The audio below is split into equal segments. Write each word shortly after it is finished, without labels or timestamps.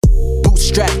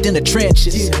Bootstrapped in the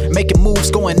trenches, making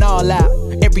moves, going all out.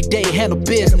 Every day handle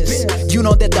business. You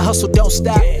know that the hustle don't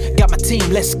stop. Got my team,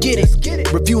 let's get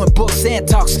it. Reviewing books and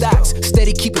talk stocks.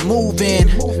 Steady, keep it moving.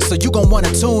 So you gon'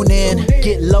 wanna tune in.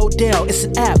 Get Lodell, it's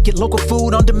an app. Get local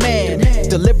food on demand.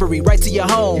 Delivery right to your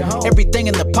home. Everything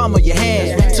in the palm of your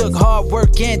hand. Took hard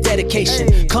work and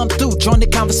dedication. Come through, join the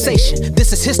conversation.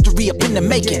 This is history up in the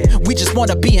making. We just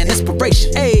wanna be an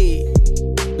inspiration. Hey,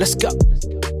 let's go.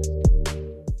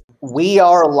 We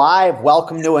are live.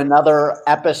 Welcome to another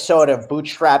episode of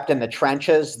Bootstrapped in the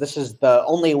Trenches. This is the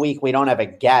only week we don't have a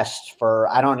guest for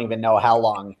I don't even know how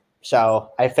long.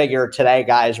 So I figure today,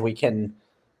 guys, we can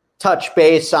touch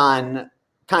base on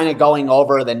kind of going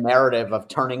over the narrative of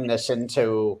turning this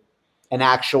into an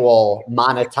actual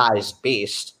monetized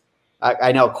beast.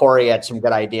 I know Corey had some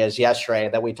good ideas yesterday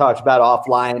that we talked about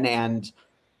offline, and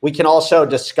we can also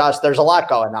discuss, there's a lot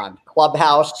going on.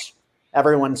 Clubhouse.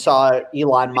 Everyone saw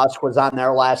Elon Musk was on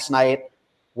there last night,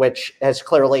 which has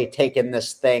clearly taken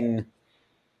this thing,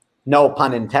 no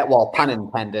pun intended, well, pun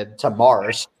intended, to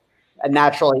Mars. And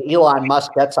naturally, Elon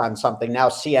Musk gets on something. Now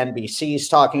CNBC's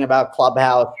talking about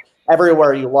Clubhouse.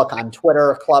 Everywhere you look on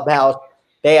Twitter, Clubhouse,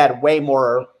 they had way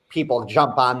more people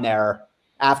jump on there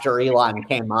after Elon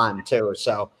came on too.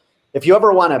 So if you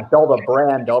ever want to build a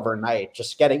brand overnight,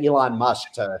 just get Elon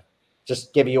Musk to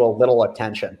just give you a little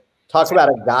attention. Talk about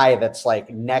a guy that's like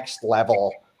next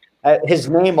level. His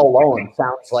name alone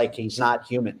sounds like he's not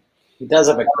human. He does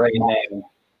have a great name.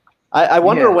 I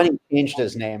wonder when he changed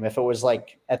his name, if it was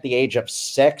like at the age of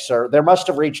 6, or there must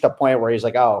have reached a point where he's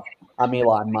like, oh, I'm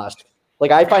Elon Musk.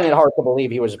 Like, I find it hard to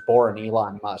believe he was born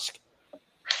Elon Musk.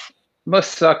 Must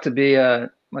suck to be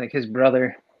like his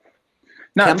brother.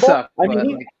 Not Kimball? suck. I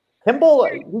mean, Kimball,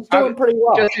 he's doing pretty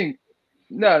well.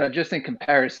 Just in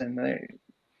comparison,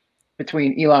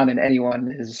 between Elon and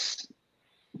anyone is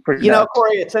pretty nuts.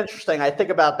 Corey, it's interesting. I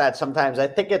think about that sometimes. I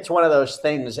think it's one of those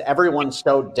things. Everyone's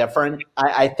so different.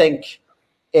 I think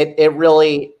it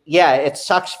really, it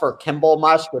sucks for Kimball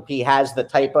Musk if he has the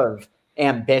type of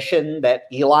ambition that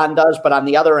Elon does. But on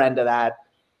the other end of that,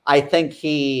 I think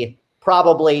he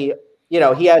probably,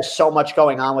 he has so much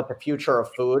going on with the future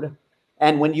of food.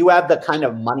 And when you have the kind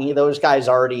of money those guys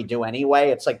already do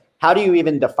anyway, it's like, how do you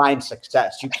even define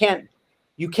success? You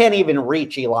can't even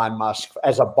reach Elon Musk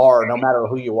as a bar, no matter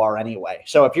who you are anyway.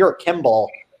 So if you're Kimball,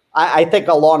 I think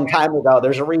a long time ago,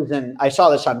 there's a reason, I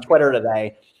saw this on Twitter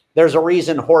today, there's a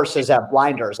reason horses have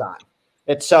blinders on.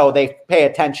 It's so they pay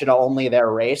attention to only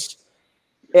their race.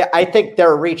 I think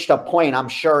there reached a point, I'm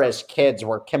sure, as kids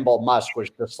where Kimball Musk was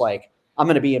just like, I'm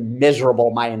going to be miserable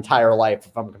my entire life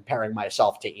if I'm comparing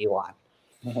myself to Elon.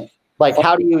 Mm-hmm. Like,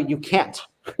 how do you can't.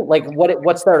 Like,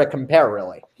 what's there to compare,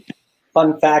 really?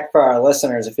 Fun fact for our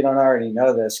listeners, if you don't already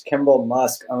know this, Kimball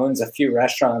Musk owns a few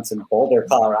restaurants in Boulder,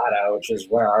 Colorado, which is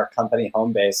where our company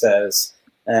home base is.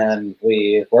 And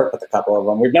we work with a couple of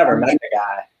them. We've never met the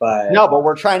guy, but no, but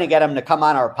we're trying to get him to come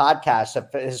on our podcast.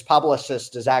 If his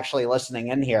publicist is actually listening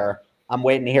in here, I'm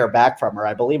waiting to hear back from her.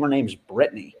 I believe her name's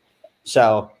Brittany.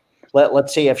 So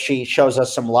let's see if she shows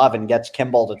us some love and gets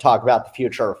Kimball to talk about the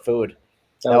future of food.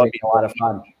 That would be a lot of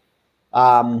fun.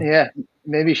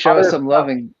 Maybe show us some love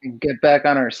and get back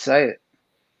on our site.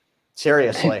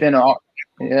 Seriously.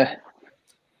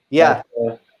 Yeah.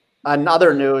 In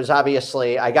other news,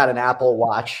 obviously, I got an Apple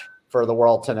Watch for the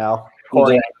world to know.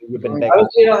 Corey, you've been big.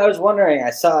 I was wondering. I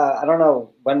don't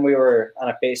know when we were on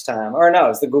a FaceTime, or no, it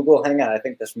was the Google Hangout. I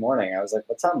think this morning. I was like,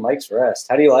 "What's on Mike's wrist?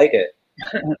 How do you like it?"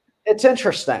 It's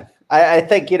interesting. I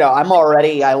think,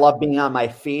 I love being on my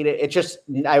feet.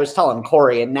 I was telling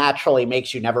Corey, it naturally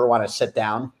makes you never want to sit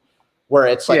down. Where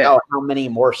it's like, oh, how many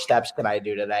more steps can I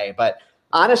do today? But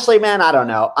honestly, man, I don't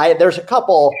know. There's a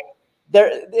couple there.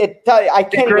 I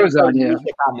can't even play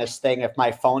music on this thing if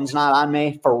my phone's not on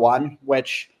me, for one,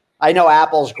 which I know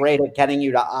Apple's great at getting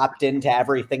you to opt into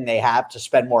everything they have to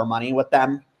spend more money with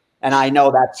them. And I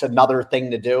know that's another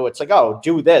thing to do. It's like, oh,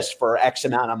 do this for X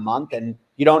amount a month and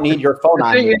you don't need your phone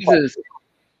on you. The thing is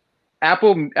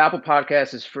Apple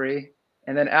Podcast is free.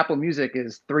 And then Apple Music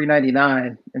is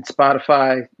 $3.99 and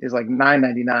Spotify is like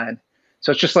 $9.99.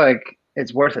 So it's just like,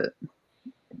 it's worth it.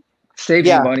 Saves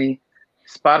you money.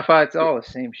 Spotify, it's all the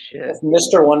same shit. If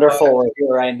Mr. Wonderful were here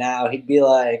right now, he'd be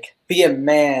like, be a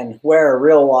man, wear a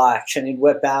real watch, and he'd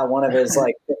whip out one of his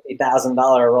like $50,000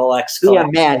 Rolex. Be a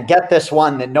man, get this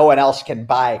one that no one else can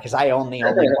buy because I own the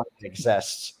only one that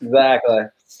exists. Exactly.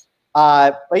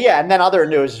 But and then other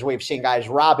news is we've seen, guys,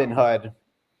 Robinhood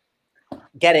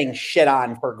getting shit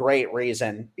on for great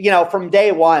reason. From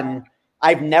day one,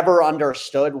 I've never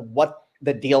understood what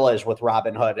the deal is with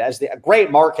Robinhood as the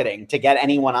great marketing to get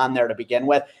anyone on there to begin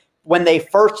with. When they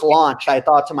first launched, I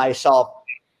thought to myself,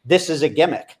 this is a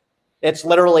gimmick. It's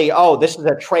literally, oh, this is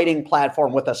a trading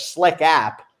platform with a slick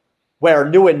app where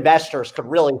new investors could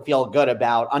really feel good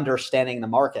about understanding the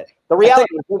market. The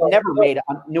reality is we've never made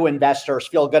new investors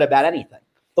feel good about anything.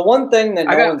 The one thing that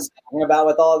no one's talking about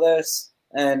with all this,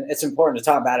 and it's important to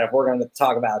talk about it if we're going to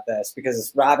talk about this,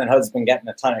 because Robinhood's been getting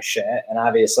a ton of shit, and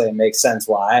obviously it makes sense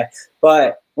why.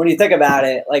 But when you think about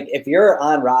it, like if you're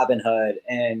on Robinhood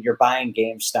and you're buying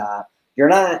GameStop, you're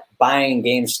not buying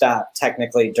GameStop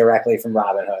technically directly from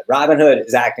Robinhood. Robinhood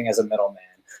is acting as a middleman.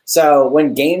 So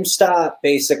when GameStop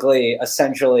basically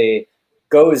essentially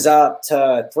goes up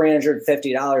to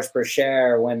 $350 per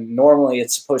share when normally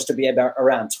it's supposed to be about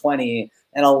around 20,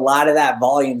 and a lot of that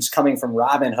volume's coming from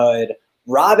Robinhood,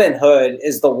 Robinhood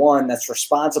is the one that's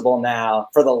responsible now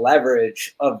for the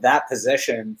leverage of that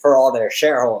position for all their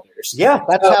shareholders. Yeah,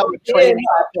 that's how trading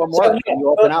platform works. You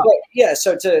open up. Yeah,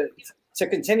 so to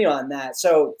continue on that,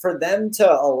 so for them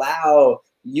to allow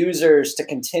users to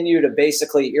continue to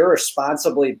basically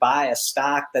irresponsibly buy a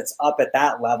stock that's up at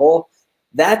that level,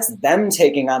 that's them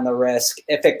taking on the risk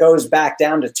if it goes back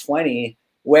down to 20,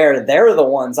 where they're the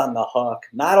ones on the hook,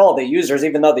 not all the users,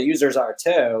 even though the users are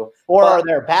too. Or are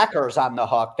their backers on the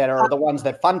hook that are the ones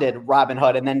that funded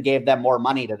Robinhood and then gave them more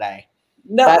money today?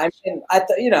 No, I mean,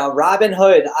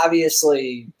 Robinhood,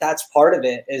 obviously, that's part of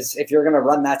it. Is if you're going to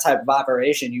run that type of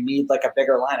operation, you need like a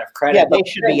bigger line of credit. Yeah, they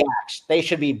should be axed. They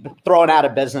should be thrown out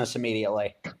of business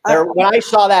immediately. When I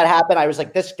saw that happen, I was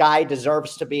like, this guy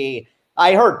deserves to be.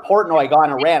 I heard Portnoy go on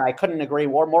a rant. I couldn't agree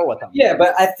more with him. Yeah,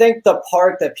 but I think the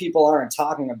part that people aren't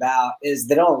talking about is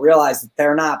they don't realize that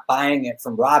they're not buying it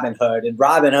from Robinhood, and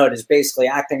Robinhood is basically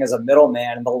acting as a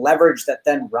middleman, and the leverage that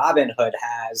then Robinhood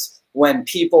has when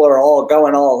people are all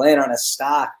going all in on a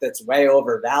stock that's way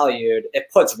overvalued, it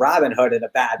puts Robinhood in a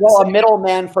bad position. A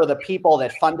middleman for the people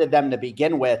that funded them to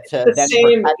begin with. To the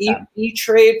same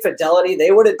E-Trade, Fidelity,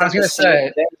 they would have done the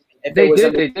same thing. They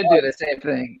did do the same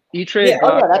thing. E-Trade.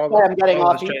 Yeah, that's why I'm getting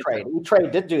off E-Trade.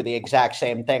 E-Trade did do the exact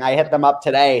same thing. I hit them up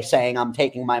today saying I'm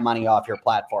taking my money off your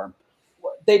platform.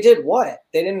 They did what?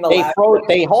 They didn't allow.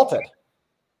 They halted.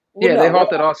 Yeah, they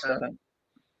halted also.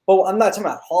 Well, I'm not talking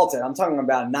about halted. I'm talking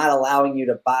about not allowing you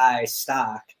to buy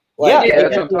stock. They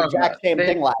did the exact same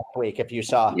thing last week. If you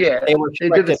saw, they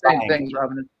did the same things.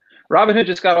 Robinhood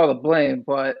just got all the blame,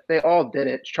 but they all did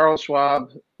it. Charles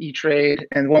Schwab, E-Trade,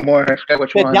 and one more. I forget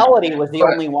which one. Fidelity was the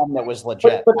only one that was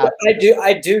legit. But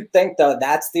I do think, though,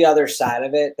 that's the other side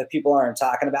of it that people aren't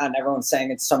talking about, and everyone's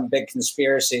saying it's some big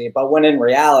conspiracy. But when in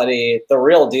reality, the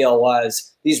real deal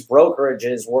was these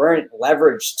brokerages weren't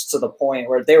leveraged to the point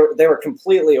where they were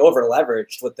completely over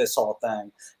leveraged with this whole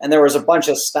thing. And there was a bunch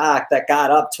of stock that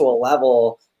got up to a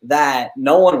level that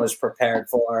no one was prepared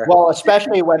for. Well,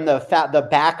 especially when the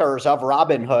backers of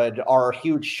Robinhood are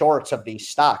huge shorts of these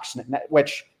stocks,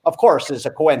 which of course is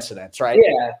a coincidence, right?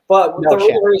 Yeah, but the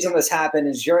real reason this happened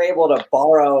is you're able to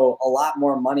borrow a lot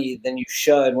more money than you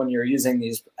should when you're using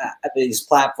these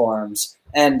platforms,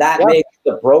 and that makes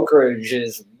the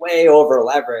brokerages way over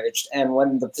leveraged. And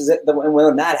when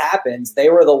when that happens, they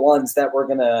were the ones that were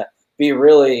gonna be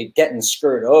really getting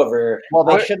screwed over. Well,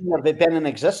 they shouldn't have been in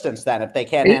existence then if they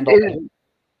can't handle it.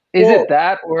 Is it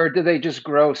that, or did they just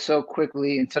grow so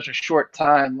quickly in such a short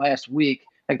time last week?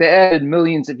 Like they added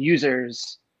millions of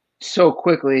users so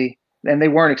quickly, and they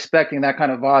weren't expecting that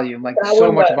kind of volume. Like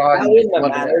so much volume. That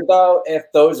wouldn't matter though if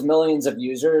those millions of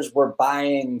users were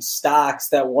buying stocks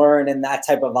that weren't in that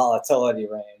type of volatility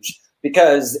range,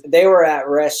 because they were at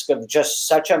risk of just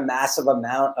such a massive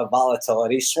amount of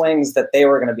volatility swings that they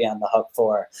were going to be on the hook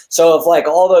for. So if like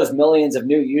all those millions of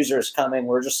new users coming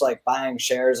were just like buying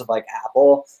shares of like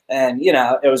Apple and,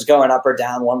 it was going up or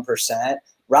down 1%,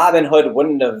 Robinhood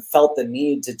wouldn't have felt the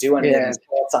need to do anything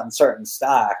on certain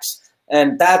stocks.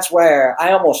 And that's where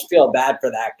I almost feel bad for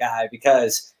that guy,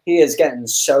 because he is getting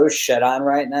so shit on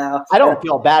right now. I don't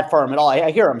feel bad for him at all.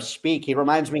 I hear him speak. He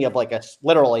reminds me of like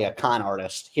literally a con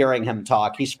artist. Hearing him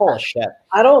talk, he's full of shit.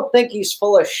 I don't think he's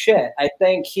full of shit. I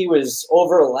think he was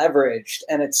over leveraged,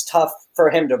 and it's tough for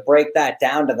him to break that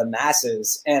down to the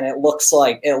masses. And it looks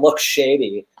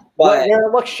shady. But where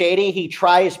it looks shady, he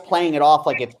tries playing it off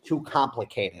like it's too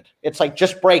complicated. It's like,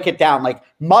 just break it down. Like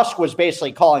Musk was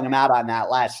basically calling him out on that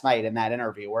last night in that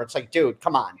interview, where it's like, dude,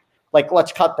 come on, like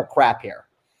let's cut the crap here.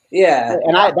 Yeah.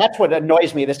 And that's what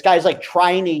annoys me. This guy's like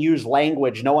trying to use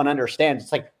language no one understands.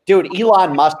 It's like, dude,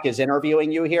 Elon Musk is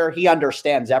interviewing you here. He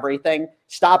understands everything.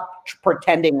 Stop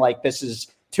pretending like this is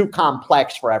too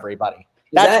complex for everybody.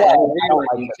 That's why I don't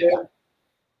like YouTube.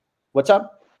 What's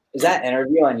up? Is that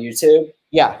interview on YouTube?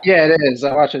 Yeah. Yeah, it is.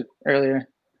 I watched it earlier.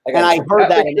 And I heard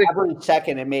that, and every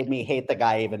second it made me hate the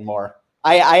guy even more.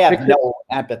 I have no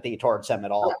empathy towards him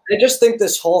at all. I just think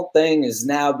this whole thing is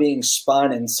now being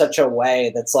spun in such a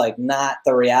way that's like not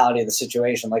the reality of the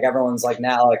situation. Like everyone's like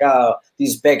now like, oh,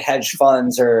 these big hedge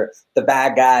funds are the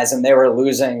bad guys and they were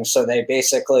losing. So they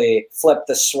basically flipped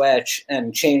the switch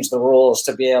and changed the rules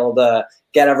to be able to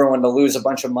get everyone to lose a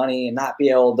bunch of money and not be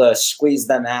able to squeeze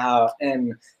them out.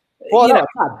 And well, no, it's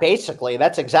not basically.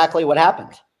 That's exactly what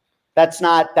happened. That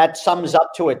sums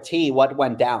up to a T what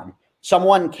went down.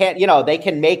 Someone can't, they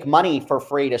can make money for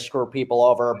free to screw people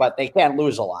over, but they can't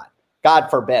lose a lot. God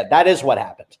forbid. That is what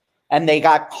happened. And they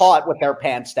got caught with their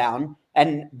pants down.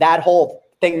 And that whole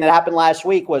thing that happened last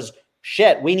week was,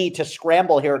 shit, we need to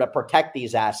scramble here to protect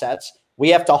these assets. We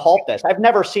have to halt this. I've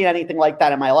never seen anything like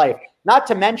that in my life. Not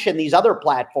to mention these other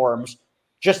platforms,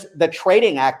 just the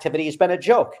trading activity has been a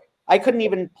joke. I couldn't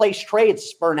even place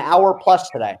trades for an hour plus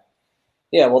today.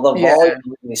 Yeah, well, the volume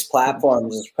of these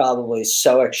platforms is probably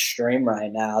so extreme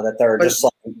right now that they're just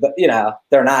like,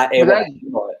 they're not able to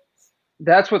handle it.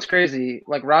 That's what's crazy.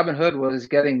 Like Robinhood was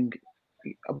getting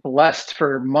blessed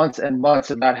for months and months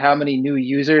about how many new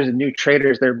users and new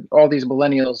traders, all these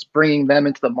millennials, bringing them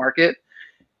into the market.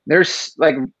 There's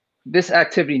like this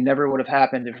activity never would have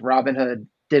happened if Robinhood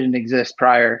didn't exist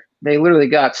prior. They literally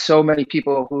got so many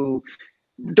people who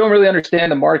don't really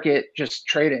understand the market just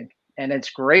trading. And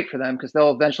it's great for them because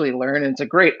they'll eventually learn. And it's a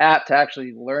great app to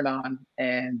actually learn on.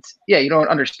 And yeah, you don't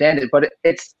understand it, but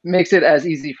it makes it as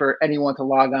easy for anyone to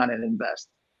log on and invest.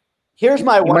 Here's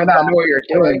my one. You might not know what you're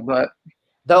doing, but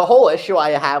the whole issue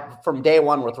I have from day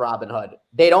one with Robinhood,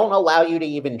 they don't allow you to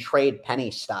even trade penny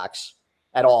stocks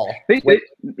at all. Yeah,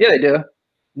 they do.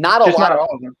 Not a lot. Not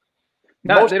all of them.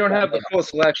 No, they don't have the full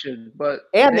selection, but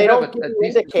they don't give you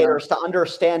indicators to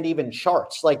understand even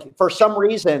charts. Like for some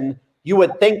reason, you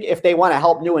would think if they want to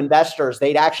help new investors,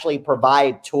 they'd actually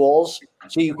provide tools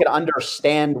so you can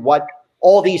understand what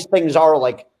all these things are,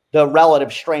 like the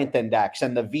relative strength index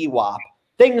and the VWAP,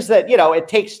 things that, it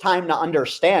takes time to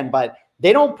understand, but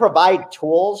they don't provide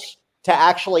tools to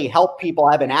actually help people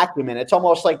have an acumen. It's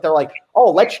almost like they're like,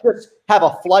 oh, let's just have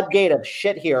a floodgate of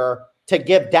shit here to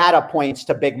give data points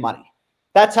to big money.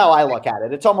 That's how I look at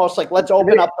it. It's almost like, let's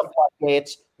open up the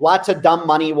floodgates. Lots of dumb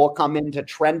money will come into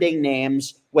trending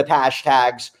names with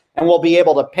hashtags, and we'll be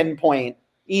able to pinpoint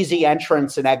easy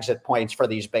entrance and exit points for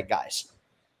these big guys.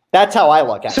 That's how I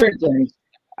look at certain things.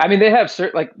 I mean, they have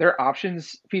like their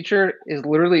options feature is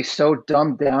literally so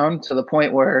dumbed down to the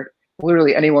point where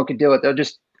literally anyone could do it.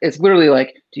 It's literally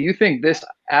like, do you think this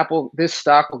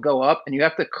stock will go up? And you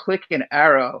have to click an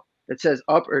arrow that says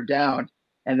up or down.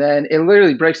 And then it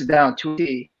literally breaks it down to a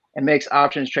T and makes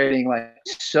options trading like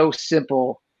so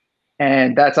simple.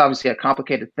 And that's obviously a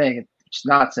complicated thing. It's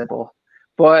not simple,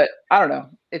 but I don't know.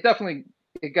 It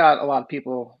got a lot of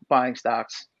people buying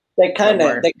stocks. They kind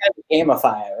of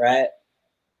gamify it, right?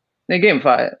 They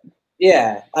gamify it.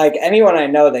 Yeah, like anyone I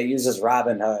know that uses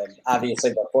Robinhood,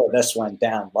 obviously before this went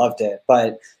down, loved it.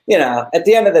 But at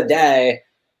the end of the day,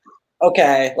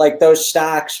 okay, like those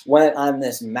stocks went on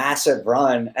this massive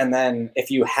run, and then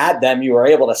if you had them, you were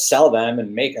able to sell them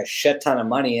and make a shit ton of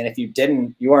money, and if you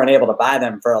didn't, you weren't able to buy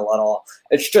them for a little.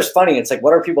 It's just funny. It's like,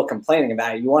 what are people complaining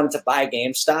about? You wanted to buy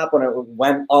GameStop when it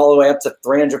went all the way up to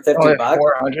 $350 bucks.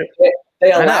 400.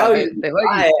 They allow you to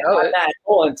buy it on that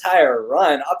whole entire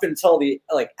run up until the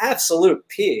absolute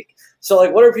peak. So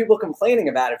like, what are people complaining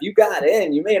about? If you got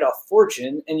in, you made a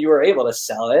fortune and you were able to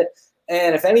sell it.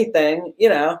 And if anything,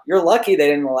 you're lucky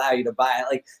they didn't allow you to buy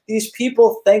it. Like these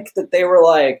people think that they were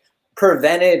like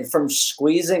prevented from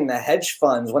squeezing the hedge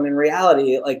funds when in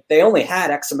reality, like they only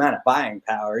had X amount of buying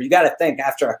power. You got to think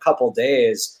after a couple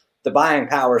days, the buying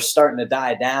power is starting to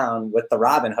die down with the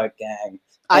Robinhood gang.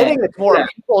 I think it's more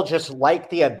people just like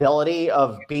the ability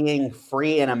of being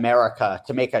free in America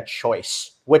to make a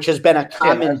choice, which has been a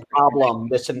common problem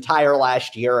this entire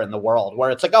last year in the world, where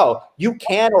it's like, oh, you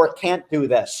can or can't do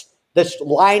this. This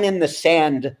line in the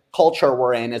sand culture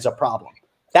we're in is a problem.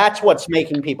 That's what's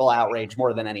making people outraged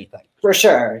more than anything. For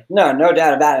sure. No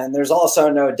doubt about it. And there's also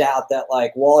no doubt that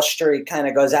like Wall Street kind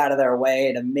of goes out of their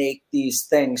way to make these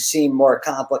things seem more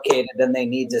complicated than they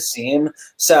need to seem.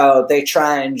 So they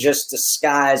try and just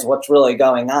disguise what's really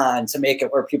going on to make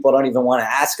it where people don't even want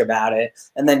to ask about it.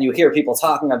 And then you hear people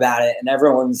talking about it and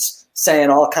everyone's saying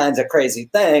all kinds of crazy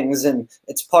things. And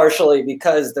it's partially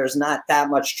because there's not that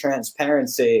much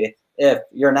transparency if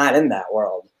you're not in that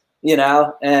world.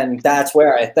 And that's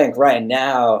where I think right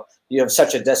now you have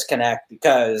such a disconnect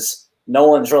because no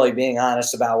one's really being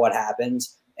honest about what happened.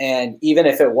 And even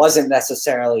if it wasn't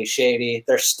necessarily shady,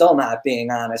 they're still not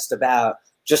being honest about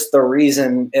just the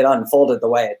reason it unfolded the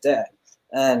way it did.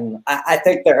 And I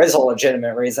think there is a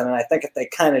legitimate reason. And I think if they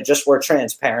kind of just were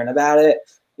transparent about it,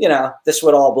 this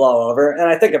would all blow over. And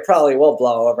I think it probably will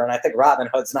blow over. And I think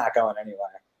Robinhood's not going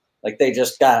anywhere. Like they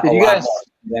just got a lot more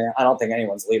there. I don't think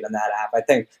anyone's leaving that app. I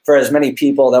think for as many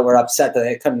people that were upset that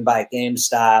they couldn't buy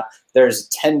GameStop, there's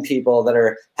 10 people that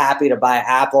are happy to buy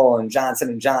Apple and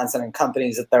Johnson & Johnson and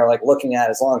companies that they're like looking at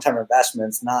as long-term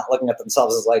investments, not looking at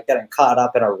themselves as like getting caught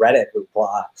up in a Reddit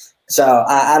hoopla. So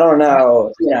I don't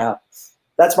know.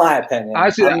 That's my opinion.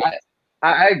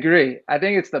 I agree. I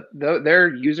think it's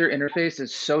their user interface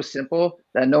is so simple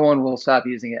that no one will stop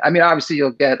using it. I mean, obviously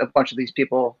you'll get a bunch of these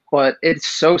people, but it's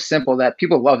so simple that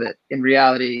people love it in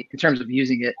reality in terms of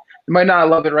using it. You might not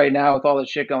love it right now with all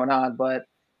this shit going on, but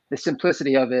the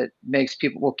simplicity of it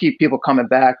will keep people coming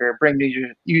back or bring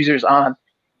new users on.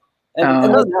 You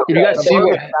guys see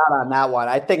on that one?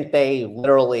 I think they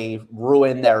literally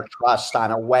ruined their trust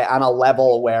on a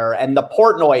level where, and the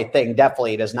Portnoy thing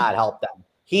definitely does not help them.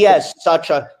 He has such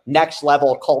a next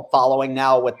level cult following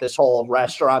now with this whole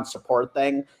restaurant support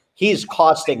thing. He's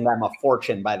costing them a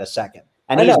fortune by the second.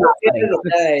 And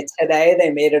today they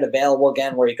made it available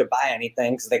again where you could buy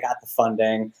anything because they got the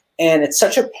funding. And it's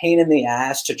such a pain in the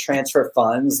ass to transfer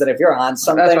funds that if you're on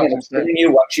something and it's giving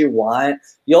you what you want,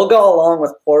 you'll go along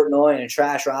with Portnoy and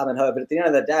trash Robinhood. But at the end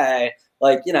of the day,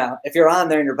 if you're on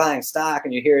there and you're buying stock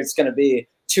and you hear it's going to be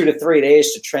 2 to 3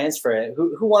 days to transfer it,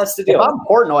 who wants to do it? If I'm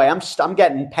Portnoy, I'm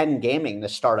getting Penn Gaming to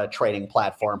start a trading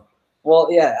platform. Well,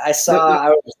 yeah, I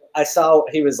saw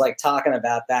he was like talking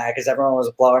about that because everyone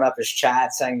was blowing up his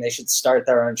chat saying they should start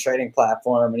their own trading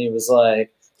platform, and he was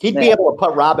like, he'd be able to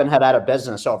put Robinhood out of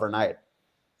business overnight.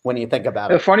 When you think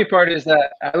about it, the funny part is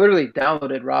that I literally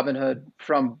downloaded Robinhood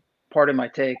from Part of My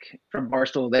Take from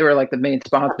Barstool. They were like the main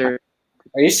sponsor.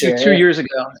 Are you serious? 2 years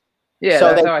ago. Yeah, so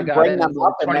that's how I got it.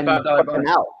 $25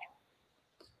 bonus. Out.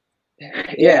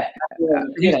 Yeah.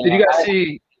 Did you guys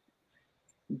see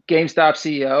GameStop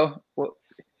CEO?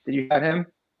 Did you have him?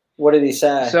 What did he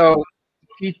say? So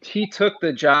he took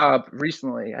the job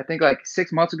recently, I think like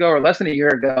 6 months ago or less than a year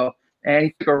ago, and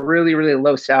he took a really, really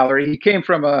low salary. He came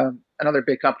from another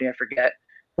big company, I forget,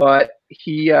 but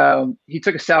he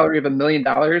took a salary of $1 million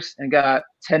and got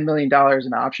 $10 million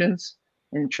in options,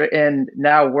 and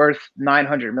now worth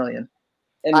 $900 million.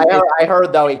 And I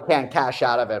heard though he can't cash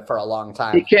out of it for a long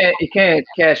time. He can't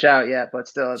cash out yet, but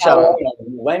still. So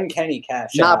when can he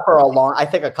cash out? Not for a long. I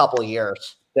think a couple of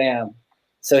years. Damn.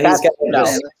 So he's got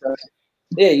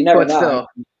yeah. You never know. Still.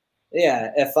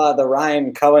 Yeah, if the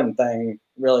Ryan Cohen thing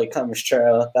really comes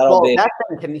true,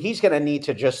 he's going to need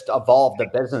to just evolve the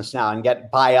business now and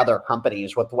buy other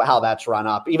companies with how that's run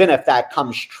up. Even if that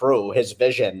comes true, his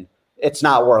vision. It's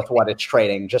not worth what it's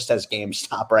trading just as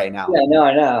GameStop right now. Yeah, no,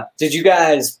 I know. Did you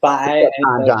guys buy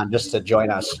John just to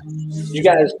join us? Did you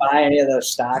guys buy any of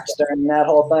those stocks during that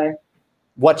whole thing?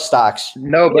 What stocks?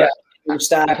 No, but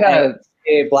GameStop,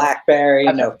 BlackBerry,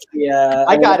 Nokia.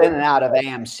 I got in and out of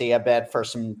AMC a bit for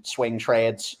some swing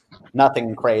trades.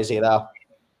 Nothing crazy though.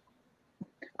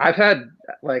 I've had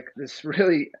like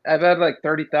 30,000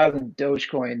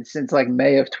 Dogecoin since like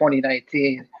May of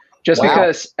 2019. Just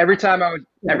because every time I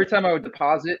would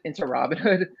deposit into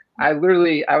Robinhood, I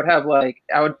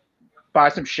would buy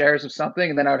some shares of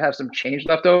something and then I would have some change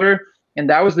left over. And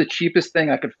that was the cheapest thing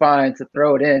I could find to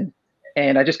throw it in.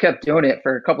 And I just kept doing it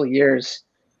for a couple of years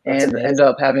and ended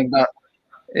up having about,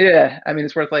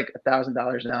 it's worth like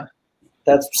 $1,000 now.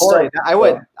 That's Corey, I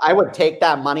would take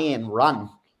that money and run.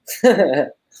 I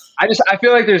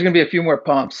feel like there's going to be a few more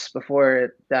pumps before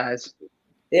it dies.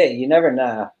 Yeah, you never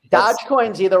know.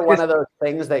 Dogecoin's either one of those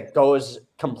things that goes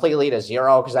completely to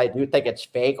zero because I do think it's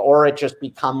fake, or it just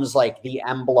becomes like the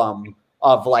emblem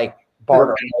of like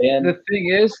barter. The thing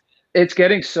is, it's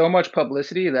getting so much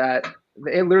publicity that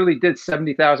it literally did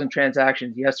 70,000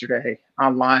 transactions yesterday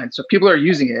online. So people are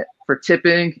using it for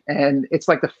tipping, and it's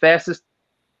like the fastest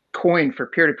coin for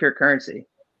peer-to-peer currency.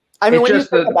 I mean, when you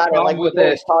think about it, like we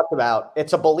always talked about,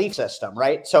 it's a belief system,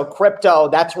 right? So crypto,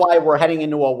 that's why we're heading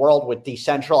into a world with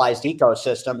decentralized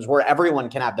ecosystems where everyone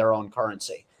can have their own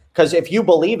currency. Because if you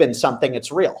believe in something,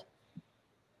 it's real.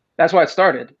 That's why it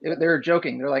started. They were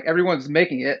joking. They're like, everyone's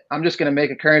making it. I'm just going to make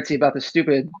a currency about the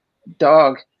stupid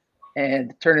dog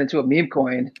and turn it into a meme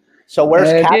coin. So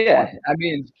where's Yeah, I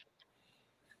mean,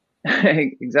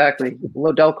 exactly.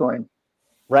 Lodell coin.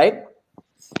 Right?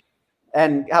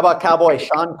 And how about Cowboy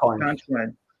Sean coin?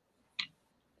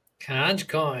 Conch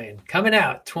coin coming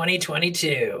out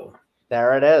 2022.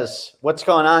 There it is. What's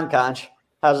going on, Conch?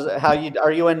 Are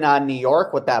you in New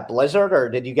York with that blizzard, or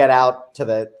did you get out to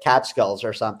the Catskills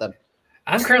or something?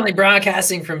 I'm currently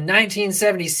broadcasting from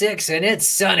 1976, and it's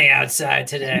sunny outside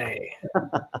today.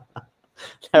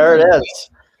 There it is.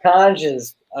 Conj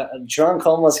is a drunk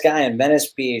homeless guy in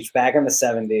Venice Beach back in the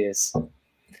 70s.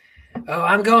 Oh,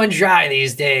 I'm going dry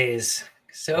these days.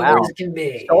 Sober Wow. as it can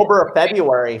be. Sober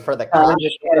February for the Conj Conj.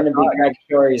 is trying to be Greg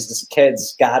Shorey's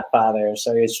kid's godfather,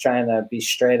 so he's trying to be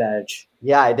straight edge.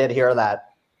 Yeah, I did hear that.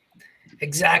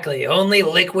 Exactly. Only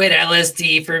liquid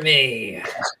LSD for me.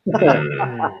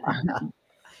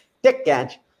 Dick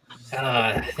Ganj.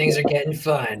 Things are getting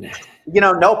fun.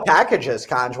 No packages,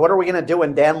 Conj. What are we going to do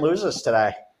when Dan loses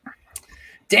today?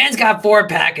 Dan's got 4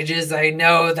 packages. I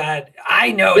know that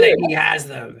he has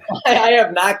them. I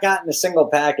have not gotten a single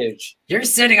package. You're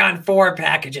sitting on 4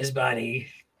 packages, buddy.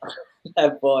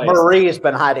 That boy. Marie's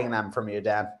been hiding them from you,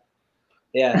 Dan.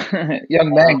 Yeah.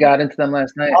 Young man got into them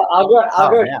last night. I'll go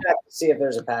Oh, check to see if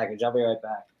there's a package. I'll be right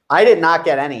back. I did not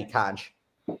get any, Conj.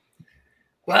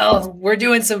 Well, we're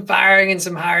doing some firing and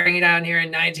some hiring down here in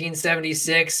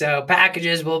 1976, so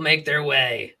packages will make their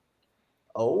way.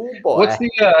 Oh, boy.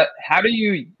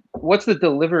 What's the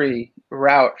delivery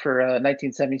route for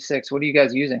 1976? What are you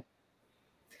guys using?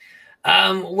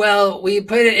 Well, we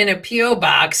put it in a PO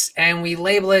box and we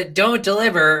label it "Don't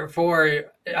Deliver" for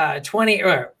 20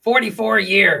 or 44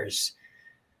 years.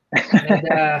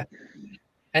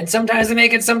 And sometimes they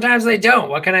make it, sometimes they don't.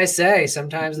 What can I say?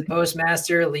 Sometimes the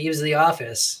postmaster leaves the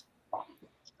office. All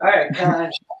right,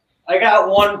 Conj. I got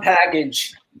 1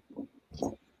 package.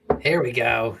 Here we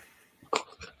go.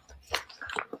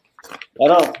 I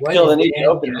don't What feel the is need to Dan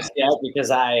open got? this yet because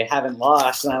I haven't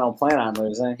lost and I don't plan on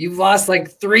losing. You've lost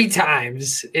like 3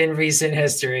 times in recent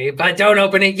history, but don't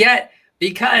open it yet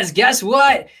because guess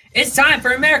what? It's time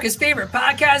for America's favorite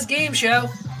podcast game show.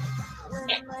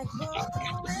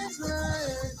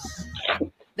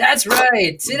 That's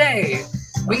right. Today,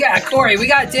 we got Corey, we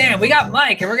got Dan, we got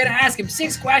Mike, and we're going to ask him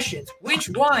 6 questions. Which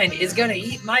one is going to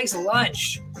eat Mike's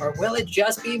lunch? Or will it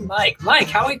just be Mike? Mike,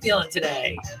 how are we feeling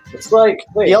today? It's like,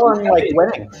 wait, Feeling like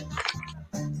winning.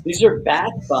 these are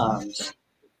bath bombs.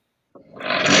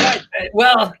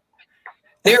 Well,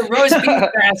 they're roast beef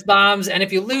bath bombs, and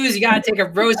if you lose, you got to take a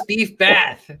roast beef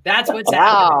bath. That's what's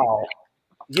happening. Wow.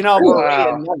 Marie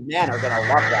Wow. and young man are going to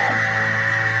love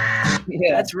that.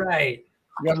 Yeah, That's right.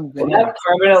 Would that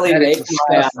permanently That is make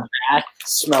my disgusting. bath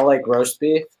smell like roast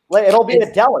beef? It'll be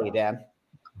a deli, Dan.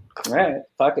 All right,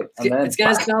 fuck it. I'm in. It's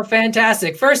going to smell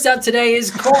fantastic. First up today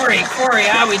is Corey. Corey,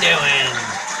 how we doing?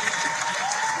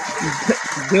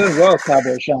 doing well,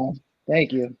 Cowboy Sean.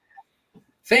 Thank you.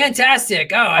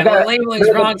 Fantastic. Oh, the labeling's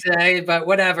wrong today, but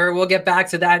whatever. We'll get back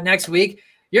to that next week.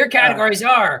 Your categories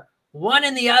are One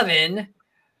in the Oven,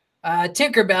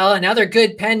 Tinkerbell, and other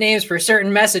good pen names for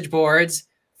certain message boards,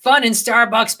 Fun in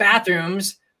Starbucks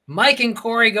bathrooms, Mike and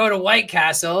Corey go to White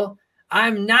Castle,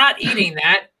 I'm not eating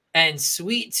that, and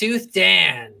Sweet Tooth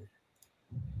Dan.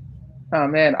 Oh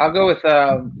man, I'll go with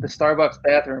the Starbucks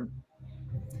bathroom.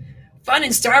 Fun in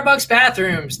Starbucks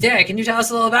bathrooms. Dan, can you tell us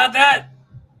a little about that?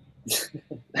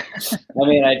 I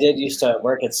mean, I did used to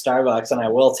work at Starbucks, and I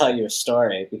will tell you a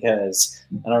story because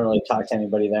I don't really talk to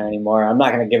anybody there anymore. I'm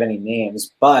not going to give any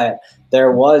names, but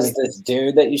there was this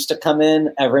dude that used to come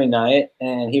in every night,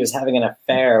 and he was having an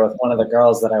affair with one of the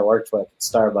girls that I worked with at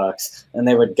Starbucks, and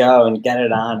they would go and get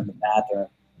it on in the bathroom.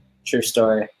 True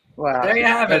story. Wow, There you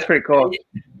have that's it. pretty cool.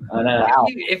 I know. Wow.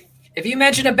 If you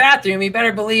mention a bathroom, you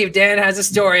better believe Dan has a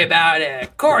story about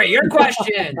it. Corey, your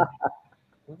question.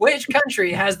 Which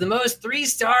country has the most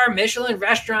 3-star Michelin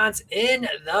restaurants in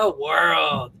the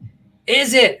world?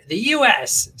 Is it the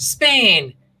U.S.,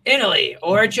 Spain, Italy,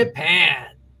 or Japan?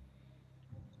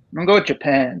 I'm gonna go with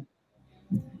Japan.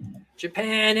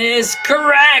 Japan is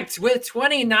correct with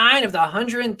 29 of the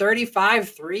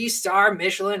 135 3-star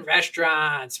Michelin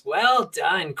restaurants. Well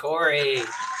done, Corey.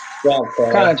 Well,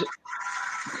 Corey. Kind of,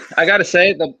 I gotta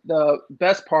say the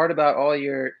best part about all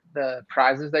the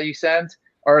prizes that you send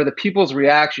are the people's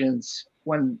reactions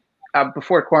when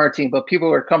before quarantine. But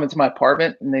people are coming to my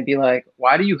apartment and they'd be like,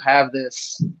 "Why do you have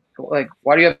this? Like,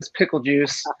 why do you have this pickle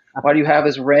juice? Why do you have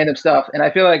this random stuff?" And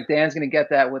I feel like Dan's gonna get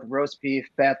that with roast beef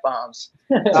bath bombs.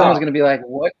 Someone's gonna be like,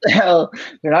 "What the hell?"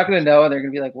 They're not gonna know, and they're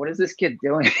gonna be like, "What is this kid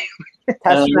doing?"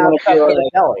 Testing I'm out gonna stuff feel for the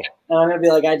like- deli. And I'm going to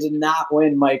be like, I did not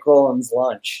win Mike Rowland's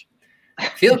lunch.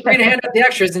 Feel free to hand out the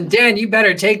extras. And Dan, you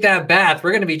better take that bath.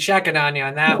 We're going to be checking on you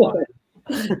on that one.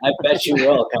 I bet you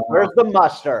will, Kyle. Where's the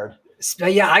mustard?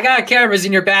 But yeah, I got cameras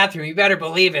in your bathroom. You better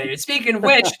believe it. And speaking of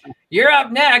which, you're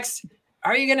up next.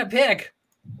 Are you going to pick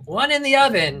One in the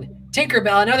Oven,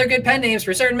 Tinkerbell, and other good pen names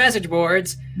for certain message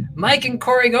boards, Mike and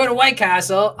Corey go to White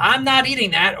Castle, I'm not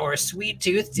eating that, or Sweet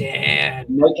Tooth Dan?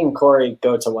 Mike and Corey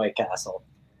go to White Castle.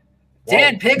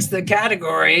 Dan picks the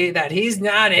category that he's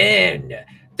not in.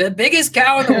 The biggest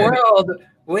cow in the world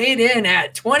weighed in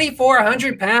at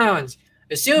 2,400 pounds.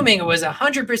 Assuming it was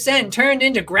 100% turned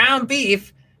into ground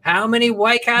beef, how many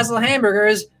White Castle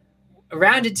hamburgers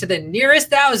rounded to the nearest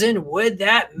thousand would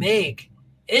that make?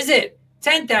 Is it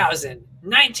 10,000,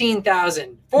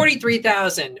 19,000,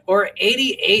 43,000, or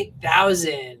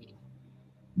 88,000?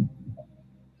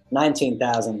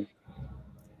 19,000.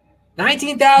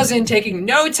 19,000, taking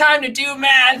no time to do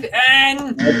math,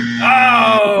 and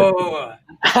oh!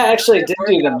 I actually did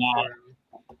do the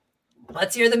math.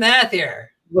 Let's hear the math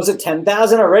here. Was it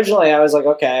 10,000 originally? I was like,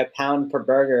 okay, a pound per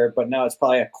burger, but no, it's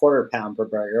probably a quarter pound per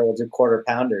burger. We'll do quarter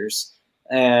pounders.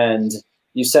 And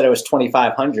you said it was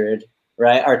 2,500,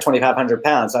 right? Or 2,500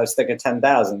 pounds. I was thinking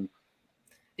 10,000.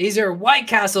 These are White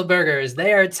Castle burgers.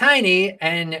 They are tiny,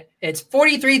 and it's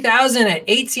 43,000 at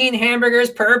 18 hamburgers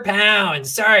per pound.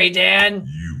 Sorry, Dan.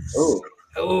 Ooh,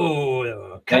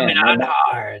 coming on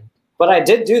hard. But I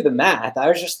did do the math. I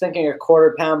was just thinking a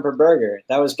quarter pound per burger.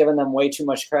 That was giving them way too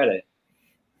much credit.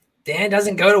 Dan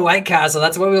doesn't go to White Castle.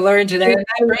 That's what we learned today.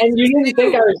 And you didn't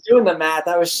think I was doing the math.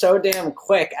 I was so damn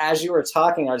quick. As you were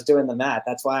talking, I was doing the math.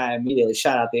 That's why I immediately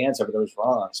shot out the answer, but it was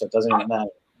wrong, so it doesn't even matter.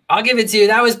 I'll give it to you.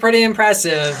 That was pretty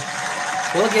impressive.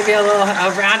 We'll give you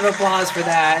a round of applause for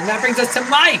that. And that brings us to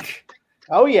Mike.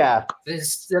 Oh, yeah.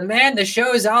 The man the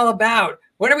show is all about.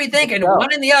 What are we thinking?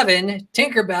 One in the Oven,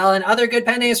 Tinkerbell, and other good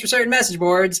pen names for certain message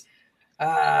boards.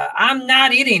 I'm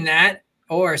not eating that.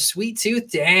 Or Sweet Tooth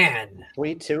Dan.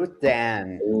 Sweet Tooth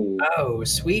Dan. Ooh. Oh,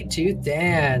 Sweet Tooth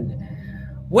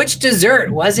Dan. Which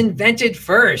dessert was invented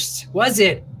first? Was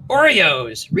it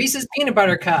Oreos, Reese's Peanut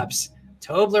Butter Cups,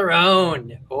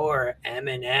 Toblerone, or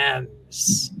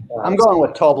M&M's? I'm going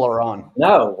with Toblerone.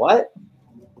 No, what?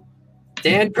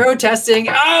 Dan protesting.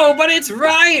 Oh, but it's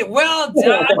right. Well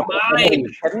done, Mike. Are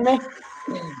you kidding me?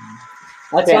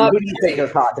 I Dan, thought, who do you think you're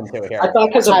talking to here? I thought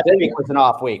because Last week was an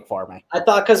off week for me. I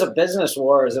thought because of Business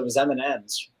Wars, it was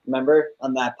M&M's. Remember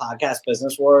on that podcast,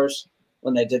 Business Wars,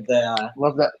 when they did the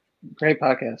Love that. Great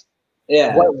podcast.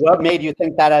 yeah. What made you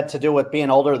think that had to do with being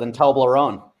older than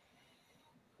Toblerone?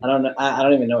 I don't know. I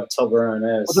don't even know what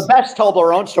Toblerone is. Well, the best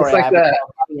Toblerone story It's like I have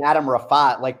is Adam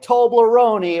Rafat, like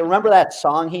Toblerone. Remember that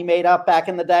song he made up back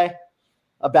in the day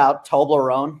about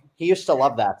Toblerone? He used to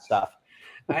love that stuff.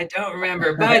 I don't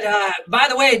remember. But by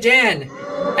the way, Dan,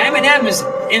 M&M's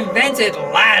invented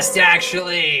last,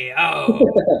 actually. Oh,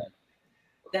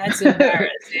 that's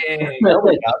embarrassing.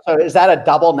 So is that a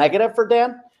double negative for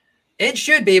Dan? It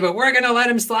should be, but we're going to let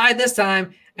him slide this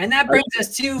time. And that brings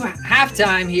us to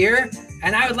halftime here.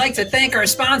 And I would like to thank our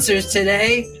sponsors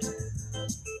today.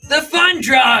 The Fun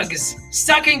Drugs.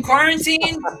 Stuck in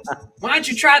quarantine? Why don't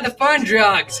you try the Fun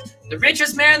Drugs? The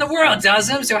richest man in the world does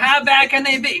them, so how bad can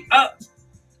they be? Oh,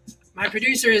 my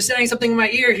producer is saying something in my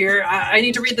ear here. I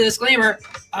need to read the disclaimer.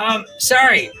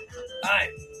 Sorry.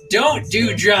 Don't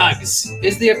do drugs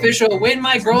is the official Win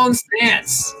My Grown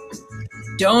stance.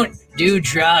 Don't do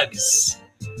drugs.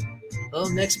 A little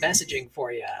mixed messaging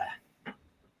for you.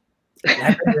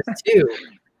 That brings us to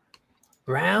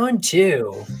round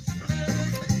 2.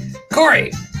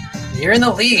 Corey, you're in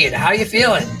the lead. How you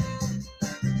feeling?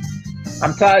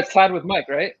 I'm tied with Mike,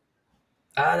 right?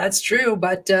 That's true,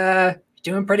 but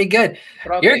doing pretty good.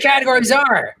 Your categories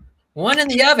are One in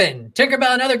the Oven,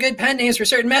 Tinkerbell and other good pen names for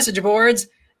certain message boards,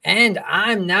 and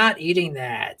I'm not eating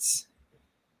that.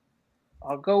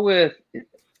 I'll go with,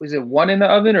 was it One in the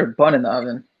Oven or Bun in the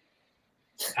Oven?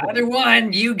 Either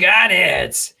one, you got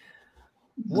it.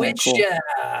 Which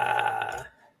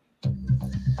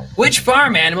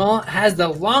farm animal has the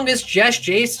longest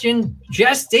gestation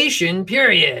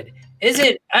period? Is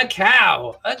it a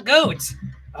cow, a goat,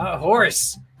 a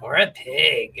horse, or a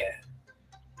pig?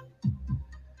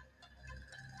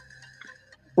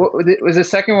 What was the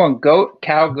second one? Goat,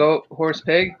 cow, goat, horse,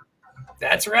 pig?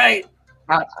 That's right.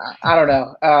 I don't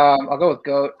know. I'll go with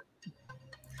goat.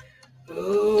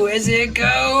 Ooh, is it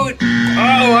goat?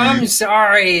 Oh, I'm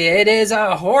sorry. It is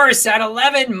a horse at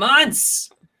 11 months.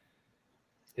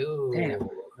 Ooh. Damn.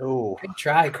 Ooh. Good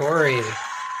try, Corey.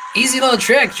 Easy little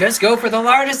trick. Just go for the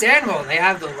largest animal. They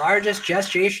have the largest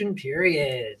gestation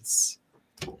periods.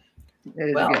 It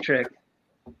is a good trick.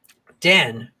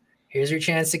 Dan, here's your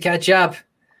chance to catch up.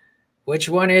 Which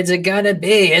one is it going to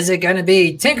be? Is it going to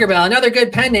be Tinkerbell and other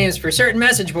good pen names for certain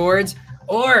message boards,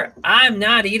 or I'm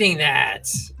not eating that?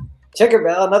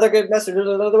 Tinkerbell, another good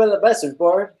message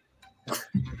board.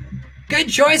 Good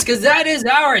choice, because that is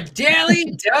our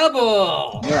daily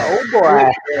double. Oh,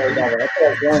 boy. That's what I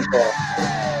was going for.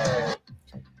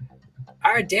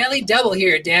 Our daily double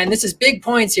here, Dan. This is big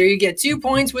points here. You get 2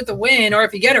 points with the win, or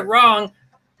if you get it wrong,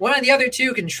 one of the other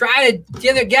two can try to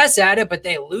give a guess at it, but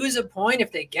they lose a point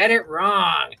if they get it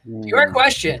wrong. Your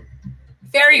question,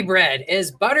 Fairy bread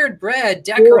is buttered bread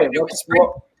decorated with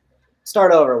sprinkles.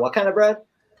 Start over. What kind of bread?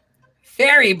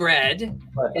 Fairy bread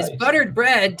is buttered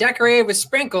bread decorated with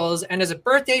sprinkles and is a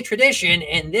birthday tradition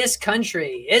in this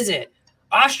country. Is it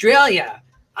Australia,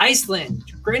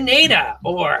 Iceland, Grenada,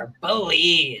 or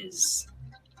Belize?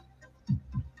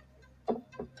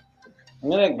 I'm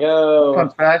gonna go.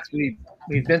 Fun fact: we've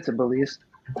been to Belize.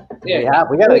 Yeah,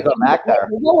 we gotta go back there.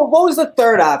 What was the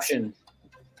third option?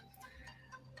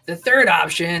 The third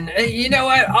option, you know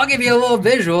what? I'll give you a little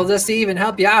visual just to even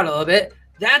help you out a little bit.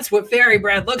 That's what fairy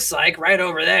bread looks like right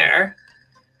over there.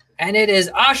 And it is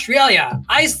Australia,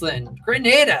 Iceland,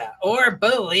 Grenada, or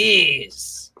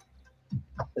Belize.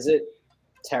 Is it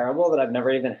terrible that I've never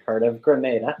even heard of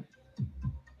Grenada?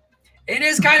 It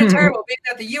is kind of terrible being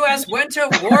that the U.S. went to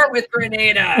war with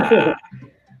Grenada.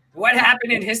 What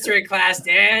happened in history class,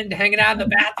 Dan? Hanging out in the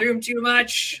bathroom too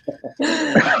much?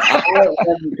 I'm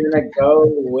gonna go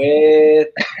with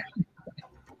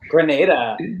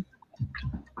Grenada.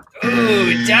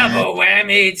 Ooh, double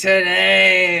whammy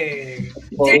today.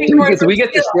 Do we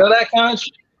get to steal that, Conch?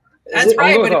 That's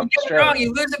right, but if you get it wrong,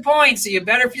 you lose a point, so you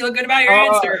better feel good about your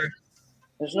answer.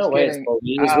 There's no way it's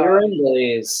Belize. We were in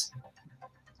Belize.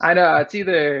 I know. It's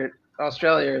either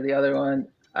Australia or the other one.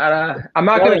 I'm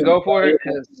not going to go for it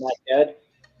because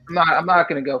I'm not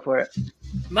going to go for it.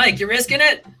 Mike, you risking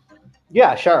it?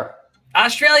 Yeah, sure.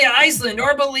 Australia, Iceland,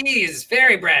 or Belize.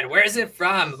 Fairy bread. Where is it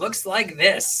from? Looks like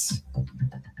this.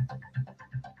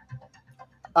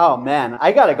 Oh, man.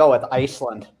 I got to go with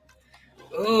Iceland.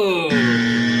 Ooh.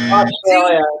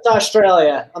 Australia. It's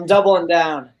Australia. I'm doubling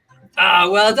down.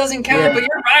 Well, it doesn't count, but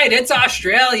you're right. It's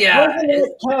Australia. Doesn't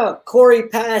it count? Corey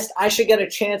passed. I should get a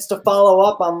chance to follow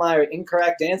up on my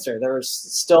incorrect answer. There was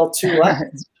still 2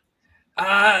 left.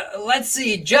 Let's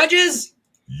see. Judges?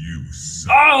 You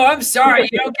suck. Oh, I'm sorry.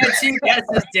 You don't get 2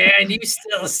 guesses, Dan. You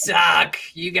still suck.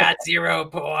 You got 0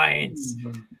 points.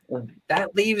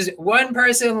 That leaves 1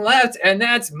 person left, and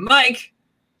that's Mike.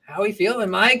 How are we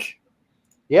feeling, Mike?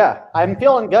 Yeah, I'm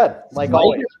feeling good. Like Mike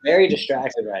always. is very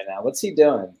distracted right now. What's he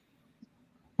doing?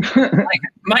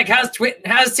 Mike,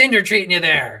 how's Tinder treating you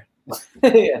there?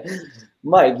 Yeah.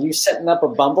 Mike, you setting up a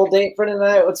Bumble date for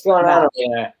tonight? What's going on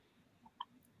over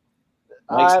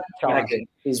there?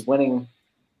 He's winning.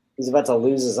 He's about to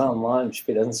lose his own lunch if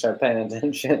he doesn't start paying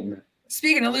attention.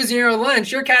 Speaking of losing your own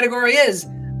lunch, your category is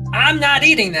I'm not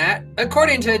eating that.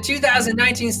 According to a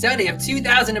 2019 study of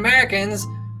 2,000 Americans,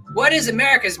 what is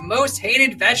America's most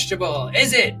hated vegetable?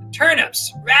 Is it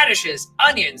turnips, radishes,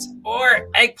 onions, or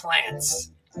eggplants?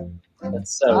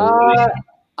 That's so weird.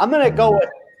 I'm going to go with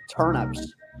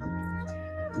turnips.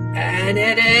 And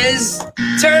it is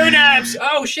turnips.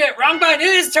 Oh, shit. Wrong button. It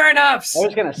is turnips. I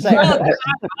was going to say. Well done,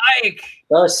 Mike.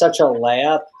 That was such a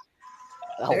layup.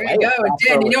 There you go.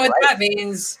 Dan, you know what that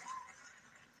means?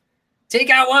 Take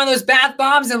out one of those bath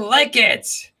bombs and lick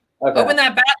it. Okay. Open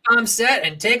that bath bomb set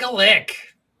and take a lick.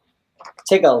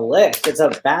 Take a lick. It's a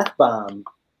bath bomb.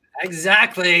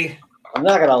 Exactly. I'm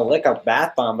not gonna lick a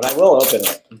bath bomb, but I will open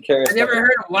it. I'm curious. Have you ever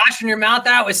heard of washing your mouth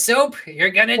out with soap? You're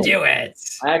gonna do it.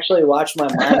 I actually watched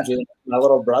my mom do it with my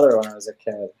little brother when I was a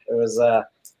kid. It was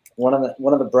one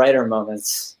of the brighter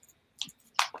moments.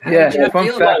 Yeah, fun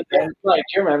fact. Like,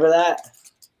 do you remember that?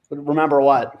 Remember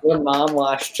what? When Mom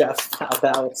washed Jeff's mouth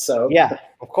out with soap. Yeah,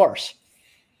 of course.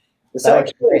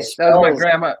 That was my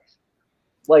grandma.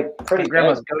 Like pretty my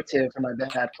grandma's go-to for my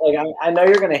dad. Like I know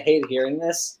you're gonna hate hearing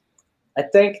this. I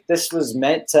think this was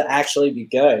meant to actually be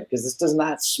good because this does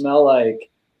not smell like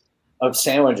a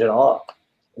sandwich at all.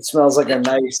 It smells like a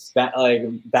nice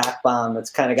bath bomb that's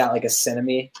kind of got like a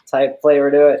cinnamon type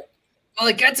flavor to it. Well,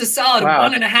 it gets a solid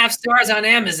 1.5 stars on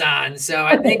Amazon, so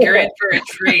I think you're in for a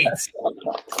treat.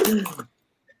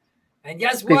 And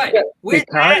guess what? With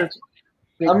that,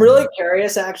 I'm really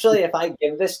curious, actually, if I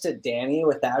give this to Danny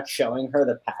without showing her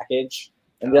the package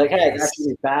and be like, "Hey, I got you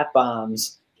these bath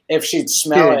bombs." If she'd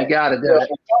smell it, you gotta do it.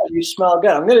 Oh, you smell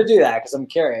good. I'm gonna do that because I'm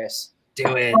curious.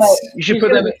 Do it. You should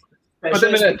put them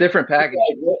in a different package.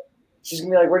 She's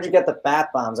gonna be like, "Where'd you get the bath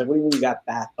bombs?" Like, what do you mean you got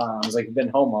bath bombs? Like, you've been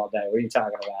home all day. What are you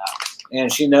talking about?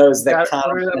 And she knows that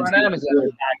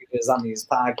packages on these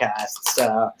podcasts.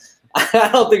 So I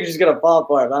don't think she's gonna fall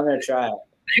for it. But I'm gonna try it.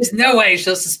 There's no way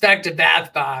she'll suspect a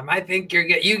bath bomb. I think you're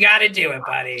good. You got to do it,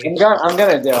 buddy. I'm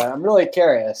gonna do it. I'm really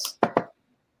curious.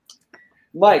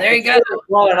 Mike, there you go.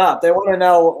 Blowing up. They want to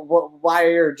know why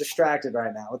you're distracted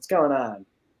right now. What's going on?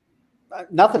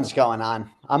 Nothing's going on.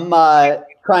 I'm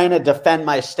trying to defend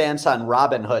my stance on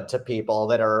Robinhood to people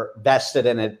that are vested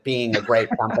in it being a great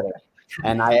company.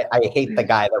 And I hate the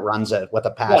guy that runs it with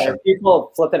a passion. Yeah, are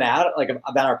people flipping out like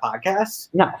about our podcast?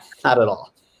 No, not at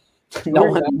all.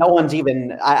 No one's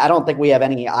even. I don't think we have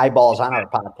any eyeballs on our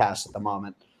podcast at the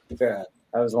moment. Yeah,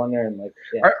 I was wondering, like,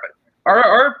 yeah.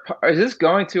 Is this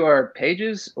going to our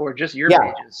pages or just your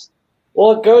pages?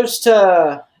 Well, it goes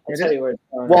to. I'll tell you where it's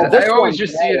going. Well, this I always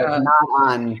just see it not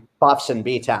on Buffs and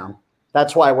B-Town.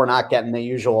 That's why we're not getting the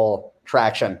usual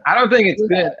traction. I don't think it's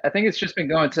been. I think it's just been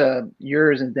going to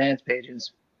yours and Dan's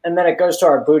pages. And then it goes to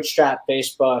our Bootstrap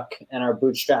Facebook and our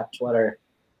Bootstrap Twitter.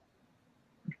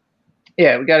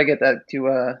 Yeah, we got to get that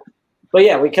to. But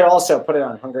yeah, we could also put it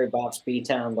on Hungry Box,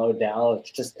 B-Town, Lodell.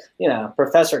 It's just,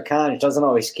 Professor Conch doesn't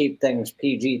always keep things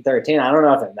PG-13. I don't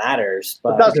know if it matters,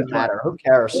 but it doesn't matter. Who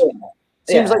cares? Yeah.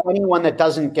 Seems like anyone that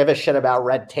doesn't give a shit about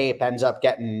red tape ends up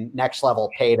getting next level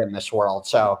paid in this world.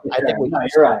 So I think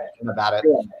you're right about it.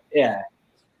 Yeah.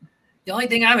 The only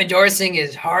thing I'm endorsing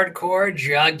is hardcore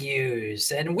drug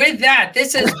use. And with that,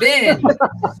 this has been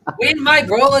Win Mike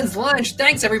Roland's Lunch.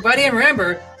 Thanks, everybody. And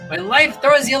remember, when life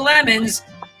throws you lemons,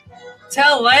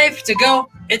 tell life to go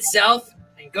itself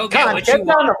and go get what you want.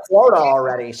 Get down to Florida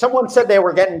already. Someone said they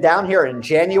were getting down here in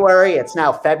January. It's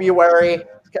now February.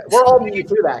 We're holding you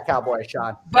to that, Cowboy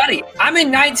Sean. Buddy, I'm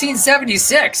in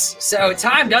 1976, so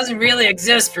time doesn't really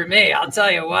exist for me. I'll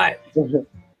tell you what.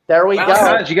 There we go.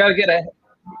 God, you got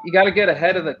to get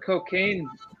ahead of the cocaine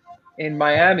in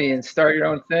Miami and start your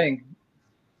own thing.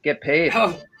 Get paid.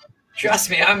 Oh, trust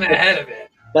me, I'm ahead of it.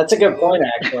 That's a good point,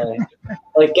 actually.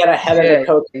 Like, get ahead of the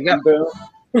cocaine boom,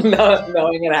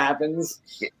 knowing it happens.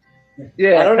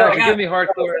 Yeah, I don't know. Give me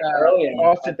hardcore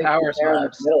Austin Powers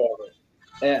vibes.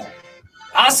 Yeah.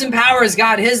 Austin Powers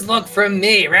got his look from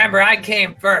me. Remember, I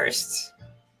came first.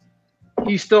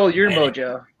 He stole your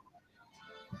mojo.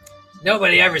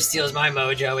 Nobody ever steals my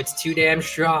mojo. It's too damn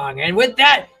strong. And with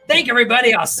that, thank you,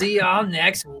 everybody. I'll see y'all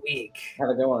next week. Have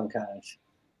a good one, Conch.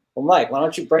 Well, Mike, why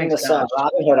don't you bring this Robin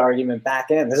Hood argument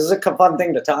back in? This is a fun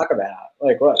thing to talk about.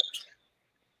 Like what?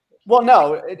 Well,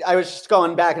 no, I was just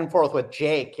going back and forth with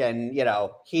Jake, and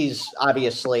he's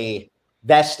obviously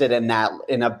vested in that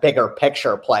in a bigger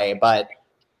picture play, but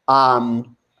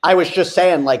I was just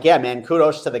saying, like, yeah, man,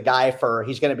 kudos to the guy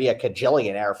he's going to be a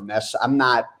cajillionaire from this. I'm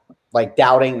not like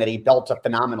doubting that he built a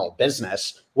phenomenal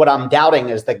business. What I'm doubting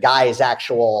is the guy's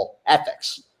actual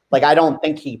ethics. Like, I don't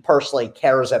think he personally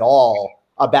cares at all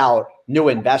about new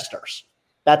investors.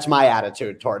 That's my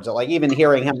attitude towards it. Like, even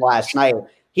hearing him last night,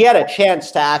 he had a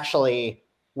chance to actually,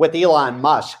 with Elon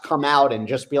Musk, come out and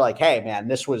just be like, hey, man,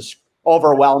 this was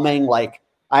overwhelming. Like,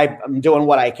 I'm doing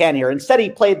what I can here. Instead, he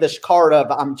played this card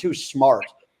of I'm too smart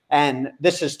and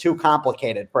this is too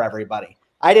complicated for everybody.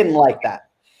 I didn't like that.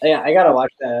 Yeah, I got to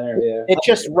watch that interview. It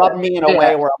just rubbed me in a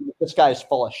way where I'm like, this guy's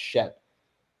full of shit.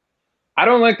 I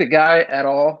don't like the guy at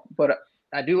all, but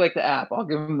I do like the app. I'll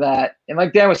give him that. And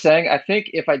like Dan was saying, I think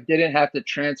if I didn't have to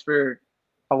transfer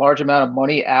a large amount of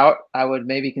money out, I would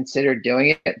maybe consider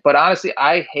doing it. But honestly,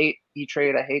 I hate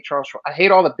E-Trade. I hate Charles Schwab. I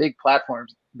hate all the big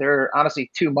platforms. They're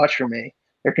honestly too much for me.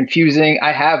 They're confusing.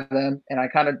 I have them, and I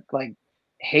kind of like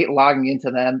hate logging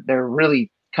into them. They're really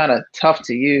kind of tough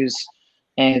to use,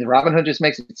 and Robinhood just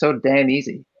makes it so damn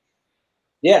easy.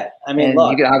 Yeah, I mean, look,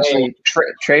 you can obviously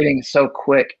trading is so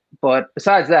quick. But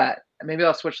besides that, maybe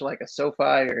I'll switch to like a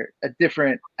SoFi or a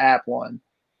different app one.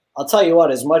 I'll tell you what,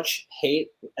 as much hate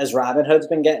as Robinhood's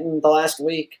been getting the last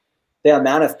week, the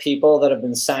amount of people that have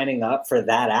been signing up for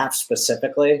that app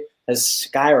specifically has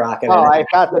skyrocketed. Oh, I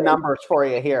got the numbers for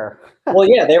you here. Well,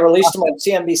 yeah, they released them on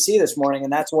CNBC this morning,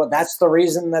 and that's the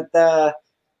reason that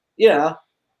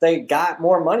they got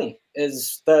more money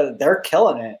they're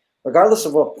killing it, regardless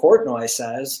of what Portnoy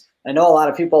says. I know a lot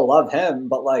of people love him,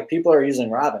 but like people are using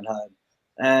Robinhood,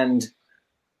 and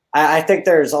I think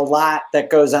there's a lot that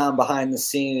goes on behind the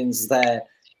scenes that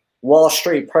Wall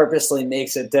Street purposely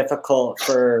makes it difficult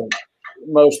for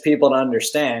most people to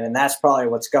understand. And that's probably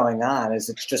what's going on, is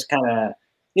it's just kind of,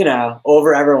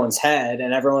 over everyone's head,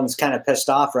 and everyone's kind of pissed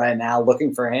off right now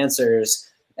looking for answers.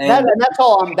 And that's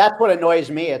all. That's what annoys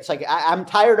me. It's like, I'm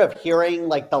tired of hearing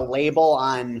like the label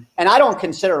on, and I don't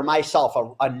consider myself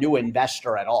a new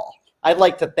investor at all. I'd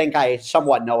like to think I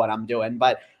somewhat know what I'm doing,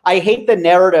 but I hate the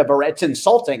narrative, or it's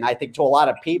insulting, I think, to a lot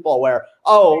of people where,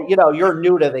 you're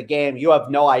new to the game. You have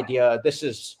no idea.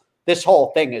 This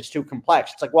whole thing is too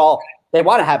complex. It's like, well, they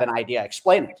want to have an idea.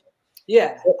 Explain it.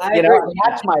 Yeah.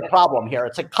 That's my problem here.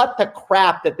 It's like, cut the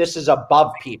crap that this is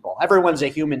above people. Everyone's a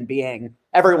human being.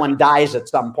 Everyone dies at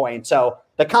some point. So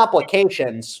the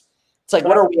complications, it's like,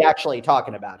 what are we actually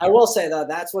talking about here? I will say, though,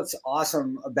 that's what's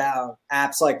awesome about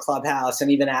apps like Clubhouse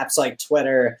and even apps like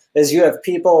Twitter, is you have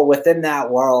people within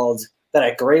that world that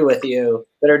agree with you,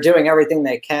 that are doing everything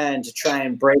they can to try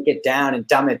and break it down and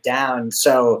dumb it down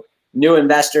so new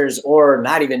investors or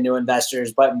not even new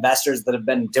investors, but investors that have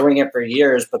been doing it for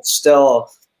years, but still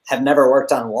have never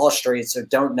worked on Wall Street, so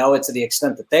don't know it to the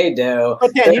extent that they do.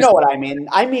 But Dan, you know what I mean?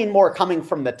 I mean more coming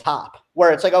from the top,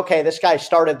 where it's like, okay, this guy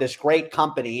started this great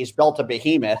company. He's built a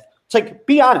behemoth. It's like,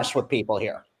 be honest with people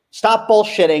here. Stop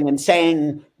bullshitting and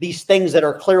saying these things that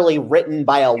are clearly written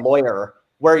by a lawyer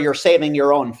where you're saving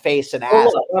your own face and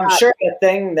ass. Well, I'm sure the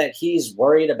thing that he's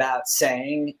worried about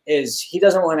saying is he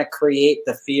doesn't want to create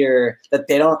the fear that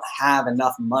they don't have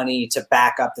enough money to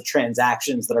back up the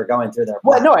transactions that are going through their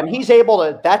platform. Well, no, and he's able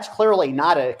to, that's clearly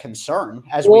not a concern.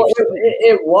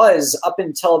 It was up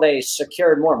until they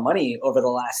secured more money over the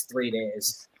last 3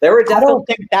 days. There were definitely, I don't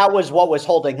think that was what was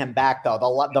holding him back, though,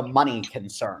 the money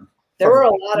concern. There were a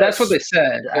lot That's what they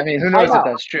said. I mean, who knows if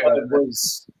that's true? It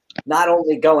was not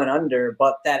only going under,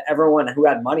 but that everyone who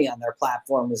had money on their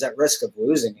platform was at risk of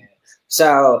losing it.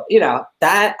 So,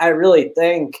 that I really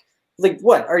think, like,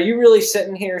 what, are you really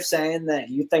sitting here saying that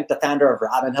you think the founder of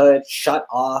Robinhood shut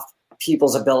off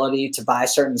people's ability to buy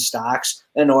certain stocks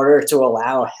in order to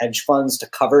allow hedge funds to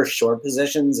cover short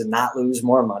positions and not lose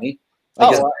more money?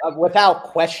 Without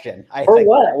question. I or think.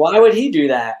 What? Why would he do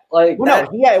that? Like, well,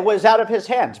 no, it was out of his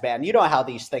hands, man. You know how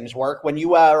these things work. When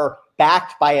you are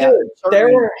backed by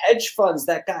there were hedge funds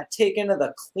that got taken to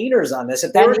the cleaners on this.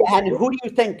 If they and who do you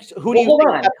think kept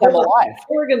them alive? If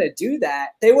they were going to do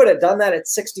that, they would have done that at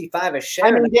 65 a share.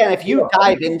 I mean, Dan, if you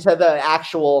dive into the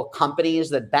actual companies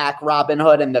that back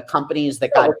Robinhood and the companies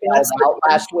that got bailed out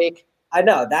last week. I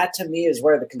know that to me is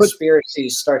where the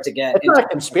conspiracies start to get. It's not a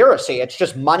conspiracy. It's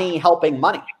just money helping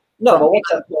money. No, but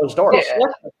what's up those doors?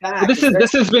 Yeah. This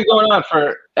has been going on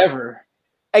forever.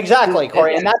 Exactly,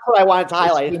 Corey, and that's what I wanted to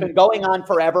highlight. It's been going on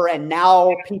forever, and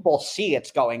now people see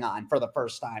it's going on for the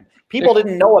first time. People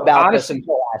didn't know about this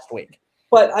until last week.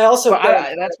 But I also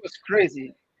that's what's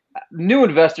crazy. New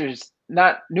investors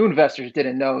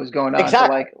didn't know it was going on.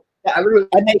 Exactly. So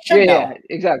and they should know. Yeah,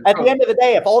 exactly. At the end of the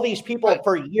day, if all these people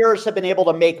for years have been able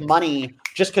to make money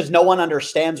just because no one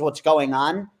understands what's going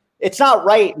on, it's not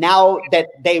right now that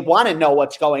they want to know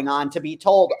what's going on to be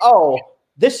told, oh,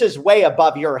 this is way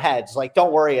above your heads. Like,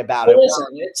 don't worry about it. Listen,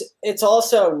 it's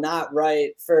also not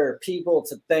right for people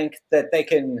to think that they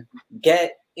can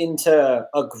get into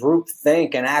a group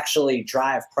think and actually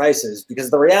drive prices, because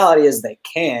the reality is they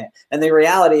can't. And the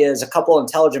reality is a couple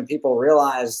intelligent people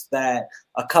realized that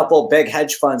a couple big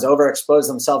hedge funds overexposed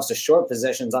themselves to short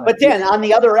positions. But Dan, on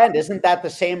the other end, isn't that the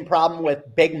same problem with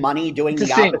big money doing the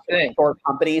opposite of short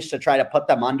companies to try to put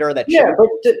them under? But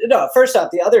no, first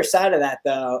off, the other side of that,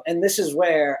 though, and this is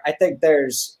where I think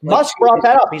there's Musk brought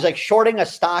that up. He's like, shorting a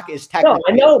stock is technically.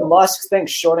 No, I know Musk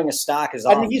thinks shorting a stock is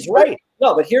awesome. And he's right.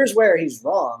 No, but here's where he's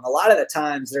wrong. A lot of the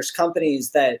times there's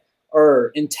companies that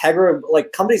are integral,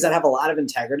 like companies that have a lot of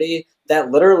integrity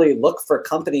that literally look for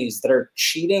companies that are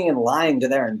cheating and lying to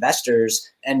their investors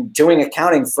and doing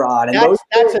accounting fraud. And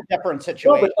that's a different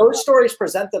situation. No, but those stories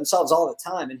present themselves all the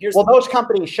time. And those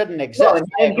companies shouldn't exist.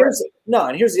 And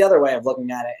here's the other way of looking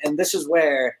at it. And this is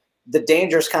where the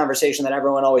dangerous conversation that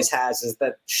everyone always has is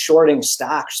that shorting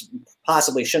stocks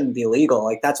possibly shouldn't be legal.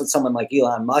 Like, that's what someone like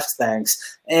Elon Musk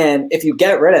thinks. And if you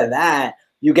get rid of that,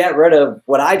 you get rid of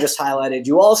what I just highlighted.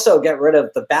 You also get rid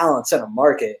of the balance in a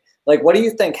market. Like, what do you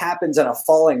think happens in a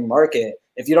falling market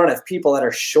if you don't have people that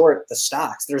are short the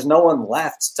stocks? There's no one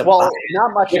left to buy. Well,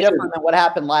 not much different than what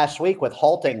happened last week with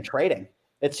halting trading.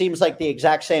 It seems like the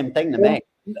exact same thing to me.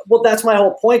 Well, that's my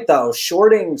whole point, though.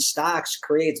 Shorting stocks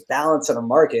creates balance in a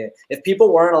market. If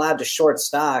people weren't allowed to short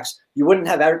stocks, you wouldn't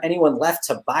have anyone left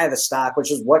to buy the stock,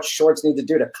 which is what shorts need to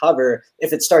do to cover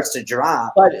if it starts to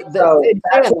drop. But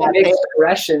that's what makes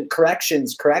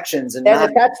corrections. And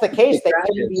if that's the case, they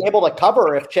shouldn't be able to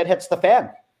cover if shit hits the fan.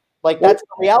 Like, that's the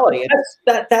reality.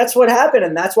 That's what happened,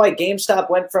 and that's why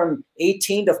GameStop went from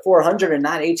 18 to 400 and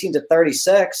not 18 to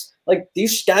 36. Like,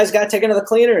 these guys got taken to the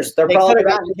cleaners. They could have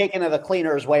gotten taken to the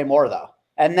cleaners way more, though.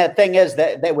 And the thing is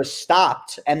that they was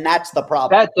stopped, and that's the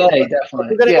problem. That day, definitely. If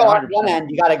you're going to go on one end,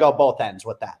 you got to go both ends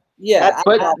with that. Yeah,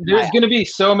 but there's going to be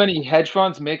so many hedge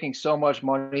funds making so much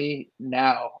money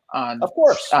now on, of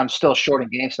course, on still shorting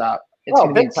GameStop. It's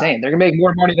going to be insane. They're going to make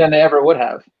more money than they ever would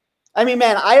have. I mean,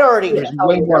 man, I already there's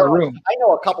way more room. I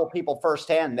know a couple people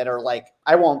firsthand that are like,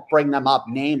 I won't bring them up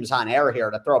names on air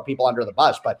here to throw people under the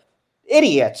bus, but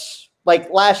idiots. Like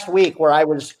last week where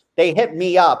they hit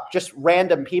me up, just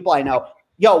random people I know.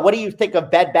 Yo, what do you think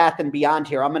of Bed Bath & Beyond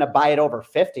here? I'm going to buy it over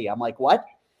 50. I'm like, what?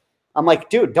 I'm like,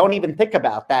 dude, don't even think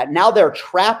about that. Now they're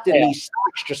trapped in these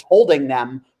stocks, just holding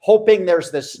them, hoping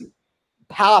there's this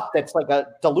pop that's like a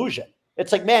delusion.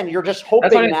 It's like, man, you're just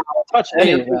hoping now. Touch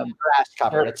any of them. Ass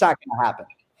covered. It's not going to happen.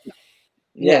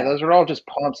 Yeah, those are all just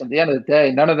pumps. At the end of the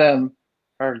day, none of them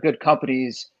are good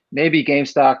companies. Maybe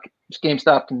GameStop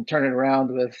can turn it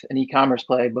around with an e-commerce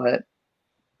play, but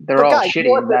they're all guys,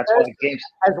 shitty, and that's why games.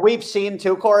 As we've seen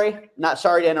too, Corey. Not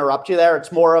sorry to interrupt you there.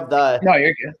 It's more of No,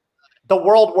 you're good. The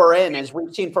world we're in, as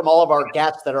we've seen from all of our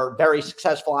guests that are very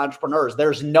successful entrepreneurs.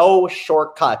 There's no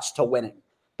shortcuts to winning.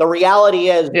 The reality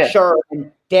is, sure.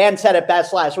 And Dan said it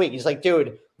best last week. He's like,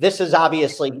 dude, this is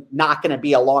obviously not going to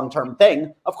be a long-term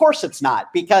thing. Of course it's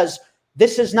not, because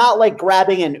this is not like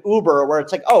grabbing an Uber where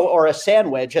it's like, oh, or a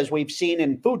sandwich, as we've seen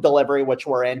in food delivery, which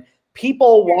we're in.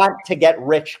 People want to get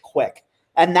rich quick.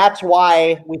 And that's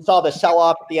why we saw the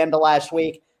sell-off at the end of last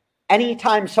week.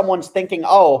 Anytime someone's thinking,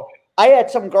 oh, I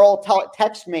had some girl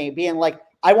text me being like,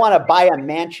 I want to buy a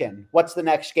mansion. What's the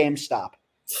next GameStop?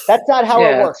 That's not how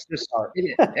it works.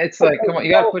 It's like, come on,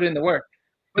 you got to put in the work.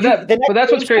 But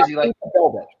that's what's crazy. Like,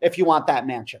 build it if you want that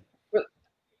mansion.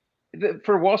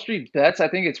 For Wall Street bets, I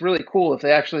think it's really cool if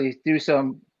they actually do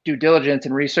some due diligence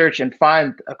and research and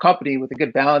find a company with a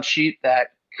good balance sheet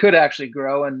that could actually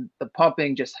grow, and the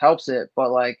pumping just helps it.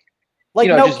 But like you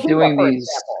know, just doing these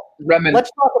Let's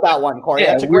talk about one, Corey.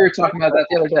 Yeah, we were talking about that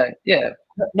the other day. Yeah.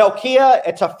 Nokia,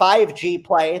 it's a 5G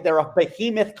play. They're a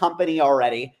behemoth company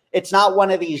already. It's not one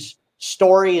of these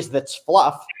stories that's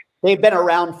fluff. They've been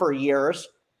around for years.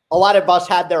 A lot of us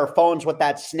had their phones with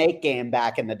that Snake game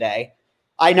back in the day.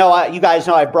 I know you guys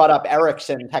know I brought up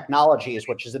Ericsson Technologies,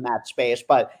 which is in that space,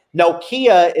 but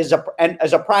Nokia is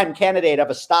a prime candidate of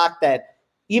a stock that,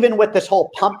 even with this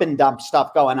whole pump and dump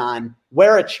stuff going on,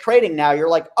 where it's trading now, you're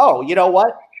like, oh, you know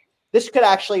what? This could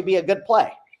actually be a good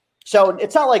play. So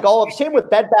it's not like same with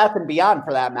Bed Bath & Beyond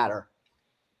for that matter.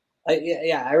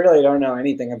 Yeah, I really don't know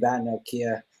anything about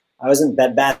Nokia. I was in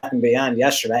Bed Bath & Beyond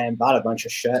yesterday and bought a bunch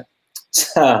of shit.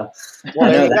 So,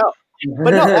 there you go.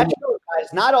 But no, actually,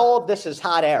 guys, not all of this is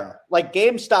hot air. Like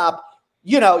GameStop,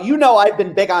 you know, I've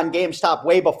been big on GameStop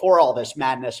way before all this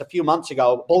madness a few months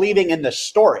ago, believing in the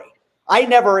story. I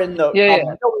never in the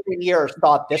million years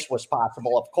thought this was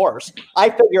possible, of course. I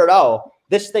figured,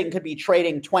 this thing could be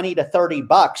trading $20 to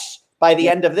 $30 by the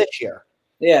end of this year.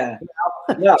 Yeah.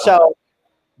 So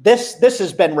this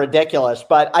has been ridiculous,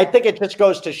 but I think it just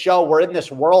goes to show we're in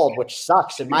this world, which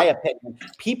sucks, in my opinion.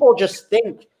 People just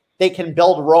think they can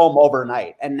build Rome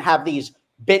overnight and have these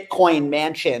Bitcoin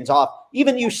mansions off.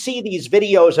 Even you see these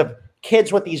videos of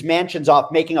kids with these mansions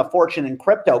off making a fortune in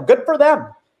crypto. Good for them.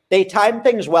 They time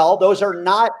things well. Those are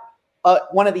not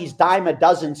one of these dime a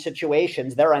dozen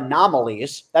situations. They're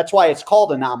anomalies. That's why it's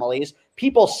called anomalies.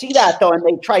 People see that, though, and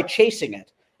they try chasing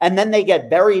it. And then they get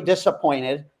very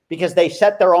disappointed because they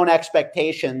set their own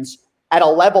expectations at a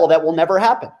level that will never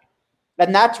happen.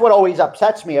 And that's what always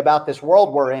upsets me about this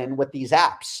world we're in with these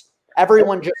apps.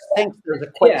 Everyone just thinks there's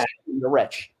a quick scheme to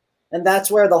rich. And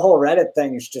that's where the whole Reddit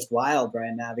thing is just wild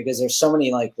right now, because there's so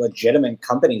many like legitimate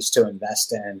companies to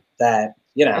invest in that,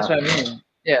 you know. That's what I mean.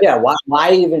 Yeah.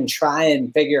 Why even try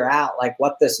and figure out like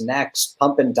what this next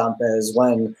pump and dump is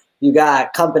when you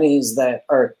got companies that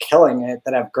are killing it,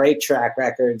 that have great track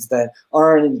records, that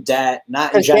aren't in debt,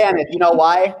 not in Janet, you know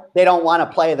why? They don't want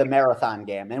to play the marathon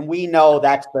game. And we know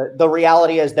that's the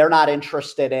reality is they're not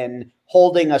interested in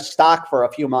holding a stock for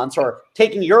a few months or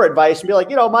taking your advice and be like,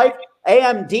 you know, Mike,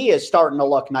 AMD is starting to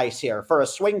look nice here for a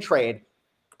swing trade,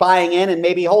 buying in and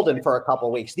maybe holding for a couple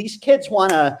of weeks. These kids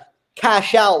want to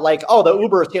cash out like, oh, the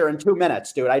Uber is here in 2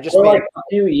 minutes, dude. I just made like a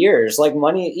few years, like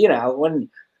money, you know, when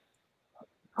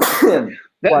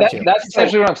that's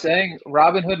essentially what I'm saying.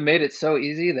 Robinhood made it so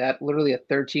easy that literally a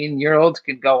 13-year-old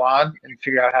can go on and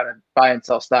figure out how to buy and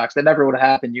sell stocks. That never would have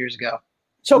happened years ago.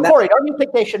 So, Corey, don't you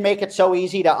think they should make it so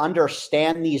easy to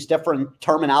understand these different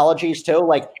terminologies too?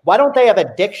 Like, why don't they have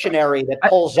a dictionary that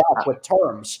pulls up with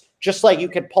terms, just like you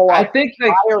could pull up I think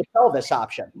buy or sell this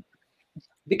option?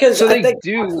 Because they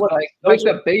do like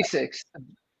the basics.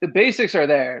 The basics are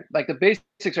there. Like the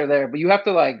basics are there, but you have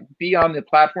to like be on the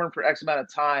platform for X amount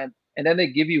of time, and then they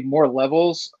give you more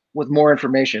levels with more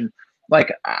information.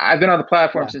 Like I've been on the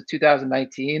platform since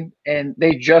 2019, and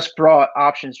they just brought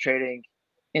options trading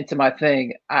into my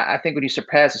thing. I think when you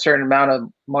surpass a certain amount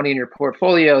of money in your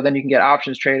portfolio, then you can get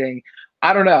options trading.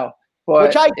 I don't know. But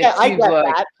which I get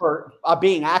that for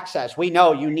being access. We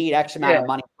know you need X amount of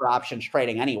money for options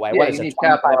trading anyway. What is it?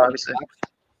 Capital, obviously.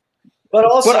 But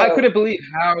I couldn't believe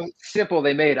how simple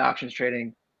they made options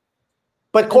trading.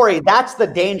 But Corey, that's the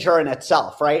danger in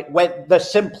itself, right? When the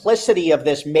simplicity of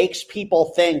this makes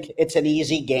people think it's an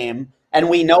easy game, and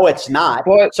we know it's not.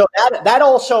 So that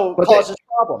also causes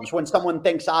problems when someone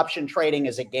thinks option trading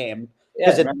is a game.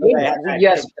 Yes,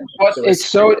 but it's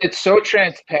so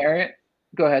transparent.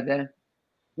 Go ahead, Dan.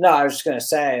 No, I was just going to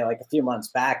say, like a few months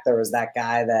back, there was that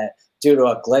guy that due to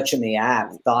a glitch in the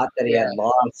app, thought that he had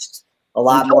lost a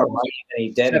lot more money than he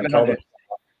did.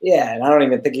 Yeah, and I don't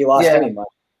even think he lost any money.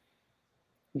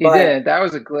 He did. That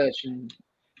was a glitch, and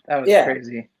that was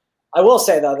crazy. I will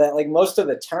say, though, that like most of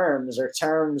the terms are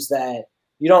terms that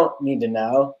you don't need to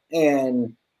know.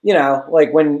 And, you know,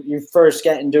 like when you first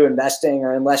get into investing,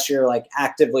 or unless you're like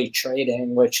actively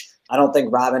trading, which I don't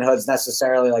think Robinhood's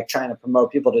necessarily like trying to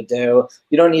promote people to do,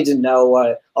 you don't need to know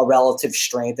what a relative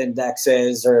strength index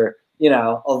is, or, you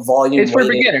know, a volume. It's for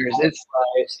beginners.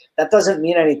 That doesn't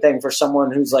mean anything for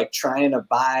someone who's like trying to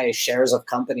buy shares of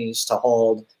companies to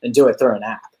hold and do it through an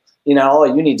app. You know, all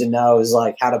you need to know is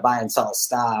like how to buy and sell a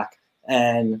stock.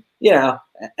 And, you know,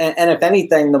 and if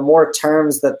anything, the more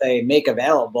terms that they make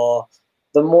available,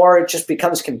 the more it just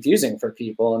becomes confusing for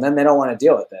people, and then they don't want to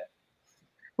deal with it.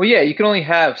 Well, yeah, you can only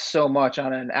have so much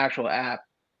on an actual app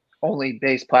only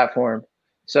based platform.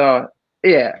 So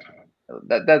yeah,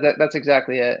 that's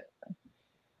exactly it.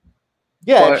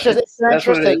 Yeah, but it's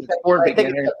interesting. I think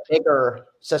it's a bigger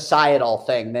societal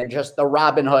thing than just the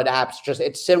Robinhood apps. Just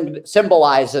it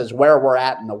symbolizes where we're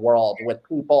at in the world with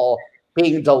people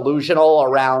being delusional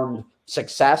around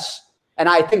success. And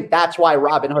I think that's why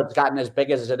Robinhood's gotten as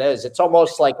big as it is. It's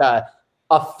almost like a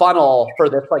funnel for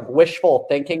this like wishful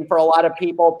thinking for a lot of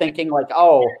people, thinking like,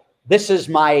 oh, this is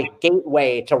my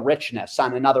gateway to richness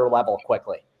on another level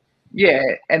quickly. Yeah,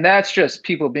 and that's just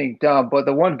people being dumb. But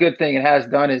the one good thing it has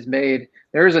done is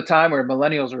there was a time where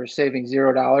millennials were saving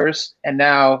 $0, and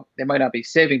now they might not be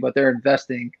saving, but they're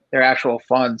investing their actual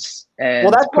funds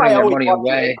and putting their money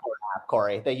away.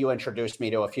 Corey, that you introduced me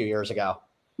to a few years ago.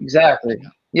 Exactly.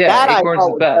 Yeah, that Acorn's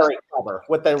the best. Very clever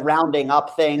with the rounding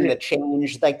up thing, the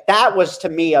change. Like that was to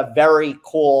me a very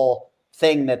cool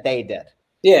thing that they did.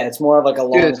 Yeah, it's more of like a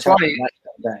long-term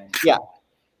thing. Yeah.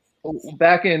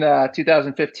 Back in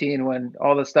 2015, when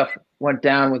all this stuff went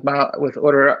down with mile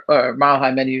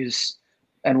high menus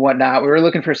and whatnot, we were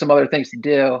looking for some other things to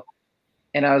do,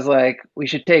 and I was like, we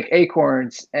should take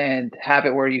Acorns and have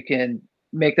it where you can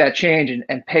make that change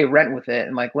and pay rent with it,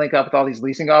 and like link up with all these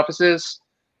leasing offices.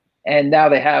 And now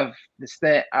they have this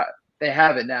thing. They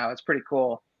have it now. It's pretty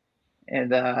cool,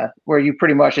 and where you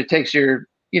pretty much it takes your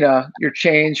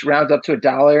change, rounds up to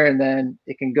 $1, and then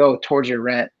it can go towards your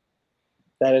rent.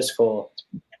 That is cool.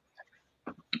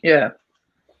 Yeah.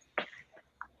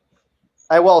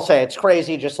 I will say it's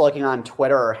crazy just looking on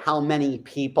Twitter how many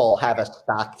people have a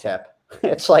stock tip.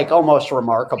 It's like almost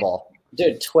remarkable.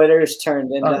 Dude, Twitter's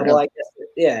turned into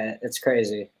it's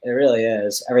crazy. It really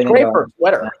is. Everything great for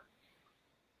Twitter.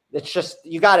 It's just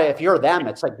you gotta, if you're them,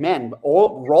 it's like, man,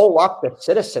 roll up the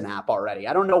Citizen app already.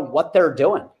 I don't know what they're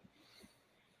doing.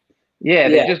 Yeah,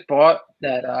 they just bought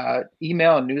that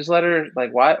email and newsletter.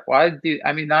 Like, why do?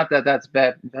 I mean, not that that's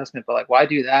bad investment, but like, why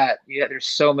do that? Yeah, there's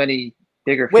so many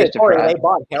bigger fish to fry. They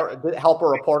bought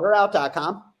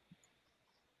helperreporterout.com.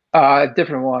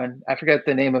 Different one. I forget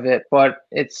the name of it, but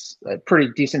it's a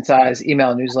pretty decent size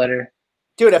email newsletter.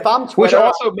 Dude, if I'm Twitter, which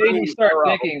also made me start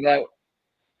thinking that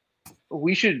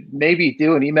we should maybe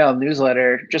do an email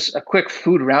newsletter, just a quick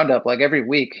food roundup, like every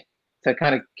week, to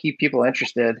kind of keep people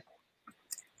interested.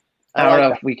 I don't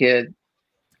know if we could,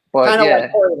 but kind of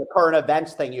like the current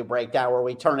events thing you break down, where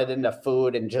we turn it into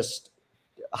food and just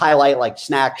highlight like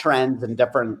snack trends and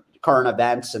different current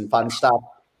events and fun stuff.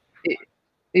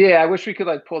 Yeah, I wish we could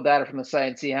like pull data from the site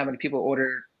and see how many people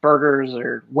ordered burgers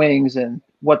or wings and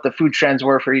what the food trends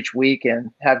were for each week,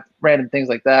 and have random things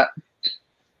like that.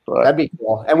 But that'd be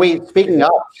cool. And speaking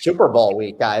of Super Bowl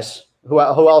week, guys, who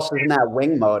else is in that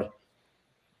wing mode?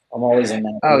 I'm always in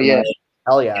that. Oh yeah,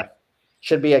 hell yeah.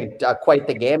 Should be a quite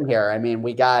the game here. I mean,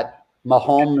 we got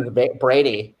Mahomes,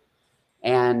 Brady,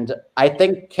 and I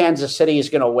think Kansas City is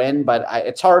going to win, but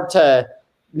it's hard to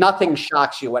 – nothing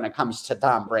shocks you when it comes to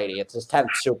Tom Brady. It's his 10th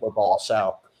Super Bowl,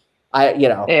 so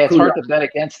Yeah, it's hard to bet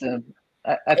against him.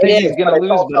 I think he's going to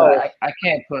lose, but I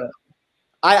can't put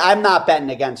 – I'm not betting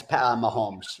against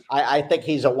Mahomes. I think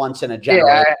he's a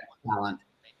once-in-a-generation talent.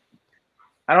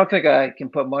 I don't think I can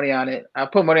put money on it. I'll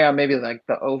put money on maybe like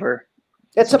the over.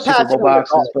 It's a pass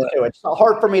boxes, too. It's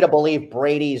hard for me to believe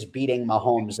Brady's beating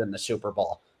Mahomes in the Super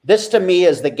Bowl. This, to me,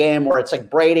 is the game where it's like,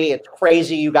 Brady, it's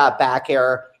crazy you got back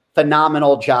here.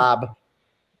 Phenomenal job.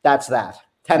 That's that.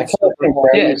 10th Super Bowl.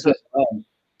 Yeah,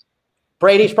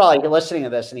 Brady's probably listening to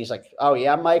this, and he's like, oh,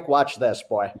 yeah, Mike, watch this,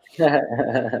 boy.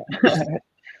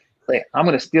 Like, I'm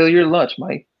going to steal your lunch,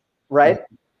 Mike. Right?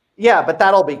 Yeah, but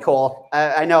that'll be cool.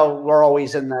 I know we're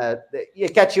always in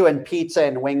it gets you in pizza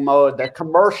and wing mode. The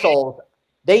commercials,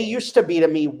 they used to be to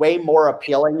me way more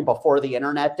appealing before the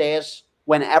internet days,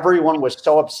 when everyone was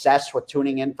so obsessed with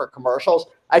tuning in for commercials.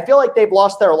 I feel like they've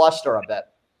lost their luster a bit.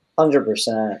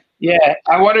 100%. Yeah,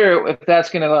 I wonder if that's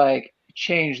going to like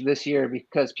change this year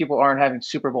because people aren't having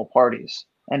Super Bowl parties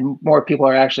and more people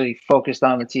are actually focused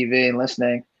on the TV and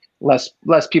listening. Less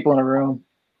people in a room.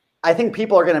 I think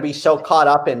people are going to be so caught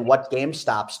up in what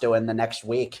GameStop's doing the next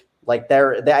week. Like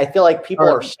I feel like people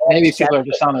are so maybe people are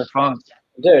just on their phones.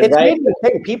 Dude, it's right?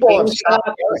 People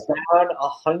GameStop is down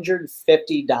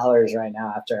 $150 right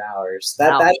now after hours.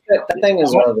 That thing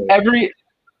is over. Every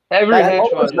hedge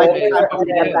fund.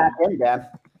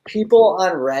 People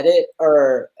on Reddit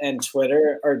and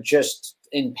Twitter are just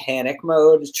in panic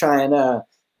mode trying to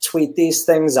tweet these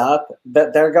things up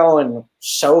that they're going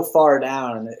so far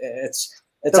down. It's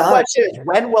the question is,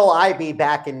 when will I be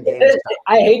back in GameStop?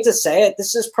 I hate to say it.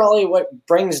 This is probably what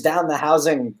brings down the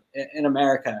housing in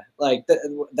America. Like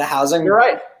the housing. You're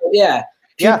right. Yeah.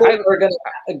 People are going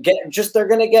to they're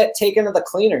going to get taken to the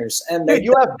cleaners. And dude,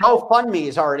 you have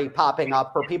GoFundMe's already popping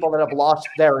up for people that have lost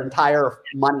their entire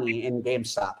money in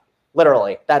GameStop.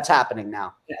 Literally, that's happening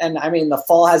now. And I mean, the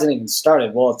fall hasn't even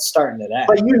started. Well, it's starting today.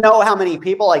 But you know how many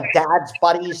people, like Dad's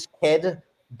buddy's kid,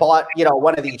 bought,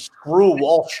 one of these screw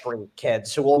Wall Street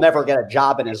kids who will never get a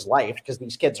job in his life because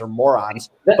these kids are morons.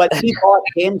 But he bought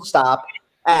GameStop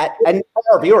and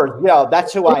our viewers,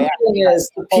 that's who I am. The thing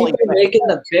is, the people making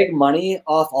the big money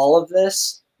off all of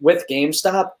this with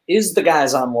GameStop is the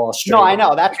guys on Wall Street. No, I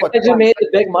know. That's what who made the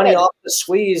big money off the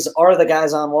squeeze are the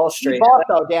guys on Wall Street. He bought,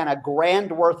 though, Dan, a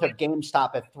grand worth of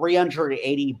GameStop at $380.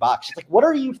 It's like, what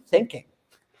are you thinking?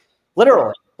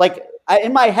 Literally. Like,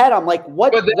 in my head, I'm like,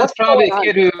 what? But that's probably a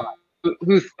kid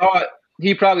who thought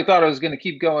he probably thought it was going to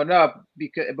keep going up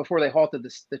before they halted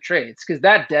the trades. Because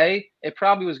that day, it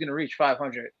probably was going to reach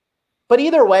 500. But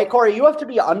either way, Corey, you have to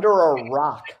be under a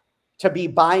rock to be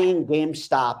buying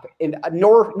GameStop in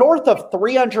north of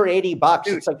 $380.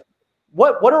 Dude. It's like,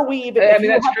 what are we even? I mean,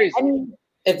 that's crazy.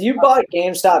 If you bought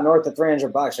GameStop north of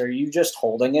 $300, are you just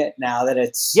holding it now that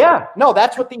it's? Yeah, no,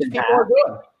 that's what these people are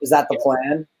doing. Is that the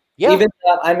plan? Yeah. Even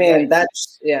I mean,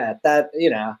 that's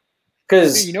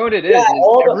because you know what it is.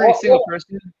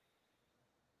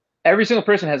 Every single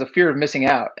person has a fear of missing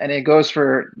out, and it goes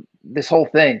for this whole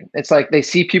thing. It's like they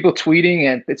see people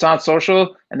tweeting and it's on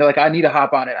social, and they're like, "I need to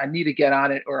hop on it. I need to get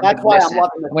on it, or that's why I'm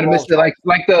loving I'm going to miss it."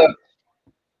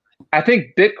 I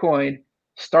think Bitcoin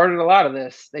started a lot of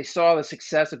this. They saw the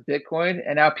success of Bitcoin,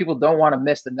 and now people don't want to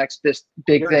miss the next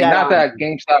big thing. Not that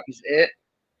GameStop is it,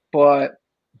 but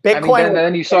Bitcoin. I mean,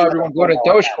 then you saw everyone go to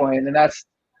Dogecoin, and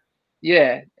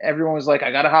everyone was like,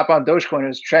 "I got to hop on Dogecoin." It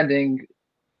was trending.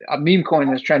 A meme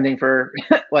coin was trending for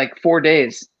like 4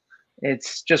 days.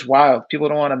 It's just wild. People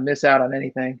don't want to miss out on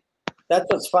anything. That's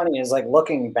what's funny is like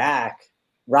looking back,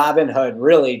 Robinhood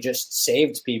really just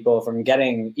saved people from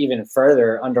getting even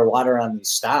further underwater on these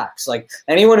stocks. Like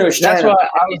anyone who was trying to buy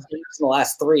these in the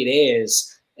last 3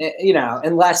 days,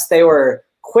 unless they were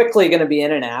quickly going to be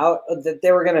in and out, that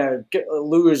they were going to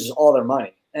lose all their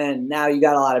money. And now you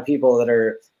got a lot of people that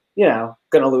are, going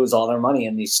to lose all their money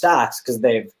in these stocks because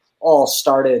they've all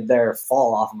started their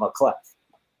fall off of a cliff.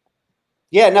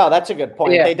 Yeah, no, that's a good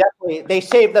point. Yeah. They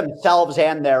save themselves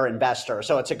and their investor,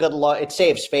 so it's a good it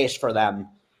saves face for them.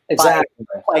 Exactly,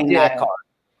 playing that card.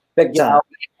 Big time.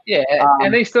 Yeah,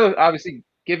 and they still obviously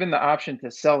given the option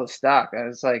to sell the stock.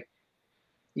 It's like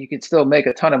you could still make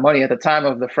a ton of money at the time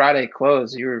of the Friday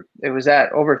close. It was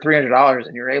at over $300,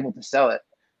 and you're able to sell it.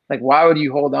 Like, why would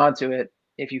you hold on to it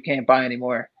if you can't buy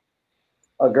anymore?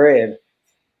 Agreed.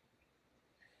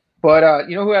 But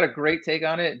you know who had a great take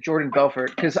on it? Jordan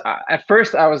Belfort. Because at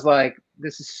first I was like,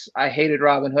 I hated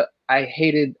Robinhood.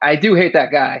 I do hate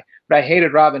that guy, but I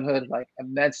hated Robinhood like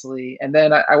immensely. And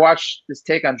then I watched this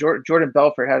take on Jordan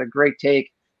Belfort had a great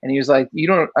take, and he was like, you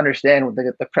don't understand what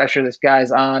the pressure this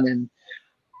guy's on. And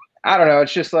I don't know.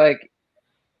 It's just like,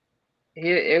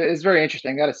 it was very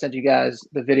interesting. I got to send you guys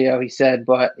the video he said,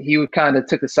 but he kind of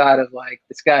took the side of like,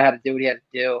 this guy had to do what he had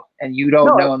to do. And you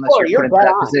don't know unless you're put in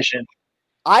that position.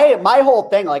 My whole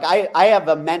thing, like I have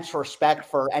immense respect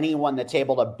for anyone that's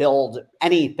able to build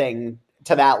anything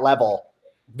to that level.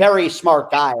 Very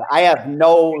smart guy. I have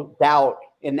no doubt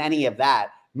in any of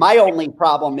that. My only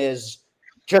problem is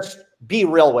just be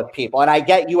real with people. And I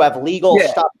get you have legal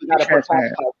stuff you got to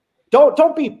protect.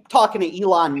 Don't be talking to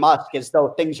Elon Musk as though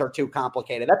things are too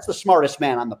complicated. That's the smartest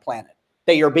man on the planet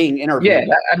that you're being interviewed.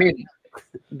 Yeah, I mean,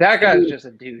 that guy's just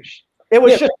a douche. It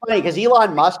was just funny because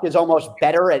Elon Musk is almost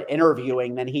better at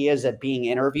interviewing than he is at being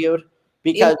interviewed,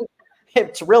 because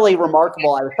it's really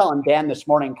remarkable. I was telling Dan this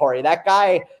morning, Corey, that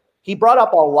guy, he brought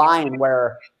up a line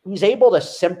where he's able to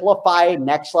simplify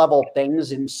next level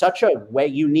things in such a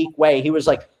unique way. He was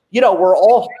like, we're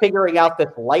all figuring out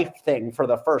this life thing for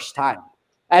the first time,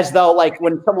 as though like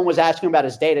when someone was asking about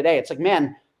his day to day, it's like,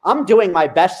 man, I'm doing my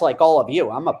best like all of you.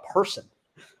 I'm a person.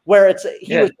 Where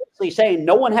he was basically saying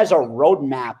no one has a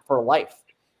roadmap for life.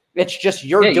 It's just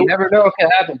you're doing. You never know what can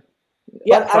happen.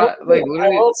 Yeah, I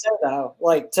will say though,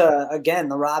 like again,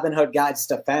 the Robinhood Guide's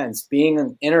defense,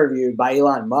 being interviewed by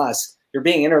Elon Musk, you're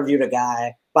being interviewed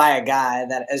by a guy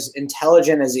that, as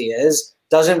intelligent as he is,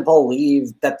 doesn't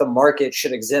believe that the market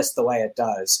should exist the way it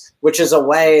does, which is a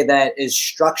way that is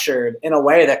structured in a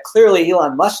way that clearly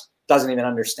Elon Musk doesn't even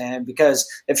understand, because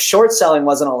if short selling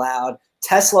wasn't allowed,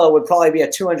 Tesla would probably be a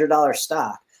 $200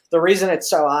 stock. The reason it's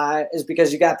so high is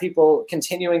because you got people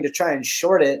continuing to try and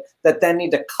short it that then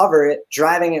need to cover it,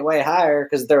 driving it way higher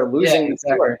because they're losing the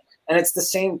short. And it's the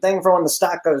same thing for when the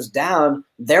stock goes down.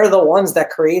 They're the ones that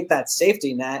create that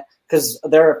safety net because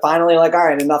they're finally like, all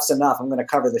right, enough's enough. I'm going to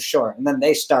cover the short. And then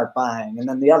they start buying, and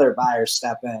then the other buyers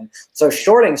step in. So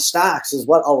shorting stocks is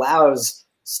what allows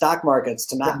stock markets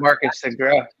to not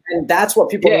grow. And that's what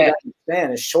people need to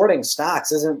understand, is shorting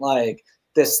stocks isn't like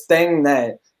this thing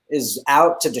that is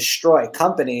out to destroy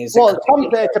companies. Well,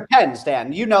 it depends,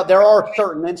 Dan. You know, there are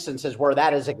certain instances where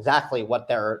that is exactly what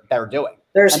they're doing.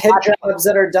 There's hit jobs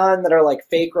that are done that are like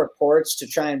fake reports to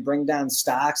try and bring down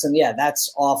stocks. And yeah,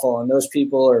 that's awful. And those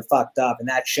people are fucked up, and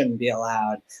that shouldn't be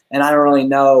allowed. And I don't really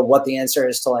know what the answer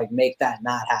is to like make that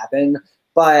not happen.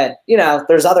 But, you know,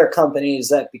 there's other companies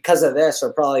that because of this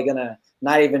are probably going to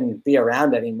not even be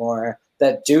around anymore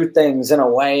that do things in a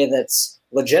way that's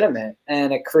legitimate,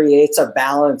 and it creates a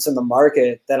balance in the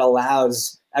market that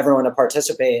allows everyone to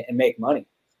participate and make money.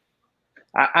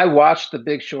 I watched The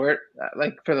Big Short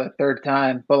like for the third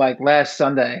time, but like last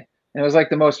Sunday, and it was like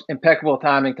the most impeccable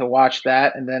timing to watch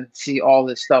that and then see all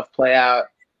this stuff play out.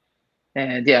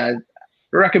 And yeah,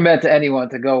 I recommend to anyone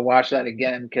to go watch that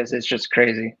again because it's just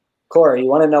crazy. Corey, you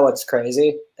want to know what's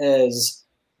crazy? Is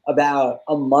about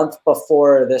a month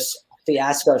before this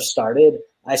fiasco started,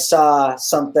 I saw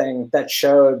something that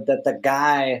showed that the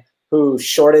guy who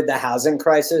shorted the housing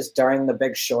crisis during The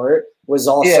Big Short was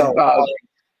also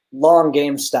long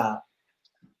GameStop.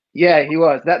 Yeah, he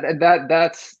was.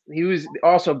 He was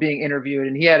also being interviewed,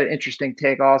 and he had an interesting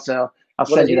take also. I'll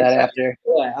send you that after.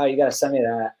 Yeah, you got to send me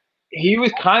that. He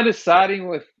was kind of siding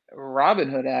with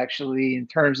Robinhood actually in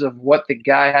terms of what the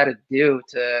guy had to do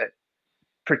to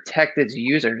protect its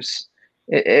users.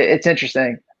 It's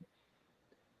interesting.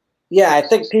 Yeah, I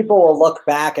think people will look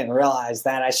back and realize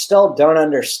that. I still don't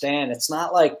understand. It's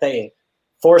not like they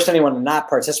forced anyone to not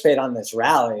participate on this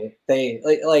rally. They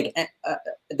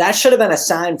that should have been a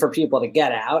sign for people to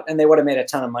get out, and they would have made a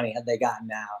ton of money had they gotten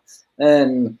out.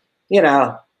 And, you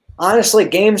know, honestly,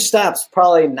 GameStop's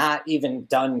probably not even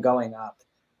done going up.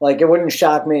 Like, it wouldn't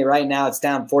shock me right now. It's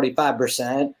down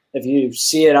 45%. If you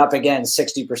see it up again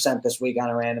 60% this week on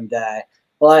a random day.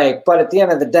 Like, but at the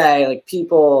end of the day, like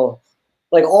people,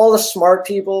 like all the smart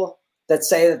people that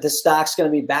say that the stock's going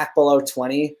to be back below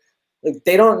 20, like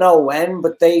they don't know when,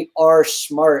 but they are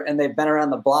smart and they've been around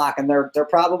the block, and they're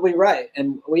probably right.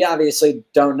 And we obviously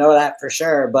don't know that for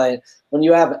sure, but when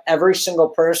you have every single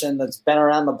person that's been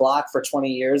around the block for 20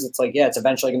 years, it's like, yeah, it's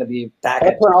eventually going to be back.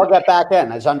 That's when I'll get back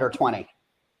in. It's under 20.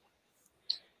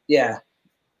 Yeah.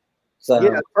 So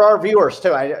yeah, for our viewers too,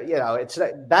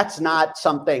 that's not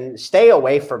something. Stay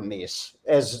away from these.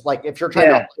 As like if you're trying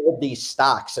to hold these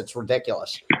stocks, it's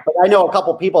ridiculous. But I know a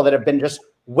couple people that have been just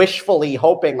wishfully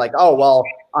hoping, like, oh well,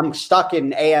 I'm stuck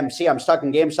in AMC, I'm stuck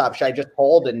in GameStop. Should I just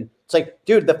hold? And it's like,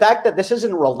 dude, the fact that this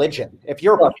isn't religion. If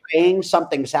you're praying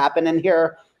something's happening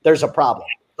here, there's a problem.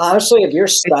 Honestly, if you're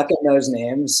stuck in those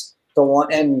names,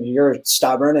 and you're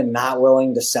stubborn and not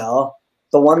willing to sell,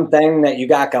 the one thing that you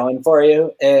got going for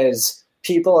you is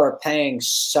people are paying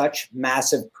such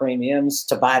massive premiums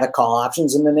to buy the call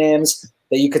options in the names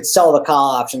that you could sell the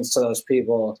call options to those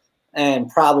people and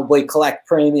probably collect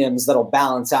premiums that'll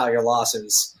balance out your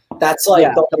losses. That's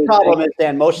like the problem is,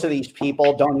 Dan, most of these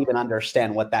people don't even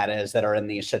understand what that is that are in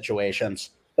these situations.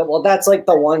 Well, that's like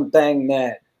the one thing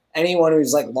that anyone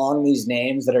who's like long these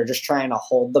names that are just trying to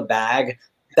hold the bag,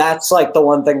 that's like the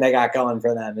one thing they got going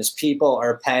for them is people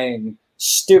are paying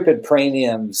stupid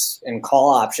premiums and call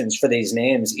options for these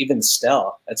names. Even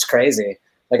still, it's crazy.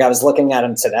 Like I was looking at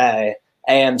them today,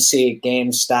 AMC,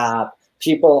 GameStop,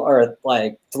 people are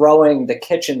like throwing the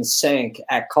kitchen sink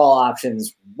at call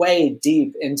options way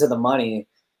deep into the money,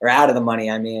 or out of the money,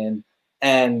 I mean,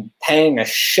 and paying a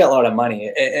shitload of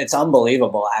money. It's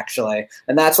unbelievable, actually.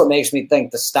 And that's what makes me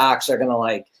think the stocks are going to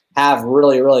like have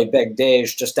really, really big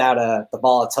days just out of the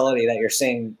volatility that you're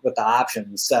seeing with the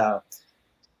options. So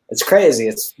it's crazy.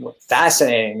 It's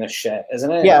fascinating, this shit,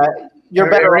 isn't it? Yeah, you're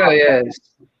better. It really is.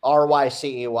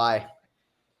 RYCEY.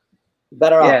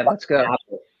 Better off. Yeah, let's go.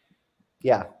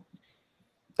 Yeah,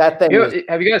 that thing.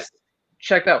 Have you guys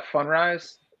checked out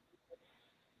Funrise?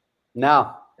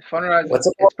 No. Funrise,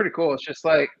 it's pretty cool. It's just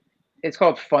like it's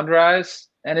called Fundrise,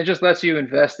 and it just lets you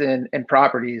invest in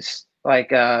properties,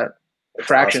 like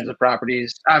fractions of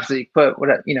properties. Obviously, put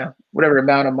whatever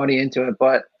amount of money into it,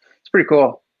 but it's pretty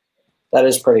cool. That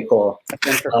is pretty cool.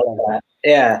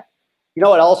 Yeah. You know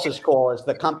what else is cool is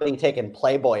the company taking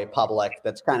Playboy public.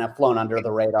 That's kind of flown under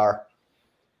the radar.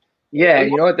 Yeah,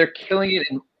 you know what? They're killing it,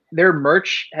 and their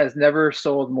merch has never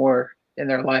sold more in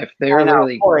their life. They're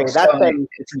literally Corey, that thing,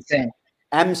 it's insane.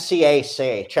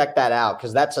 MCAC, check that out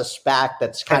because that's a SPAC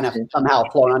that's kind of somehow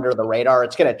flown under the radar.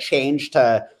 It's going to change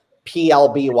to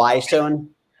PLBY soon,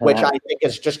 which I think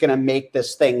is just going to make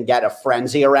this thing get a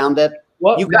frenzy around it.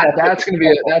 Well, that's going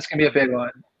to be a big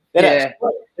one.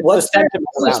 What's their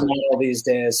business model these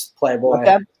days,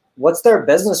 Playboy? What's their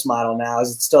business model now?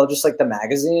 Is it still just like the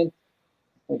magazine?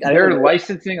 They're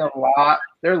licensing a lot.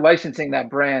 They're licensing that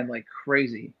brand like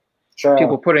crazy. Sure.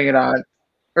 People putting it on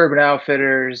Urban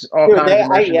Outfitters, all kinds of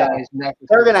merchandise.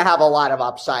 They're going to have a lot of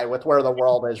upside with where the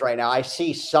world is right now. I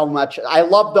see so much. I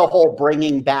love the whole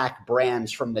bringing back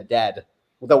brands from the dead,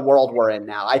 the world we're in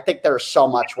now. I think there's so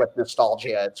much with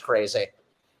nostalgia. It's crazy.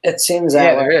 It seems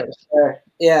that way. There is.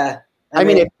 Yeah. I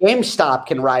mean, if GameStop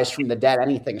can rise from the dead,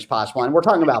 anything's possible. And we're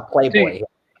talking about Playboy here.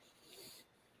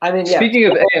 I mean, speaking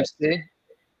of AMC,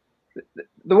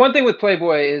 the one thing with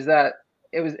Playboy is that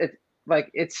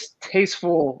it's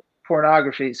tasteful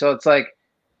pornography. So it's like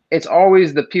it's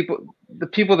always the people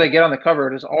that get on the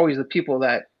cover. It's always the people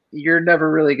that you're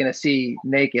never really going to see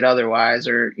naked otherwise,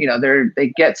 or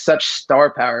they get such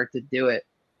star power to do it.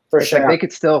 For sure, like they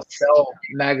could still sell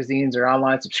magazines or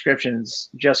online subscriptions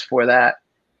just for that.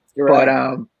 You're right.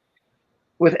 But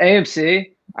with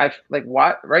AMC,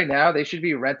 right now they should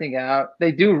be renting out.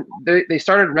 They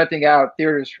started renting out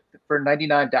theaters for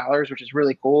 $99, which is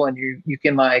really cool, and you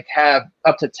can like have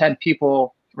up to 10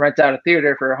 people rent out a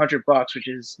theater for $100, which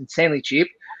is insanely cheap.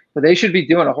 But they should be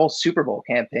doing a whole Super Bowl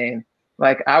campaign.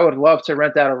 Like I would love to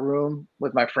rent out a room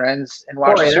with my friends and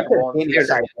watch the Super Bowl in the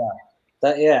theater.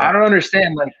 I don't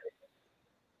understand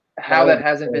how that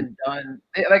hasn't been done.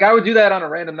 Like I would do that on a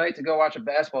random night to go watch a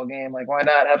basketball game. Like why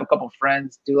not have a couple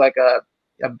friends do like a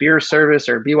beer service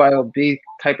or BYOB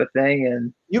type of thing?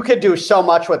 And you could do so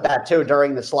much with that too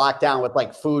during this lockdown with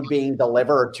like food being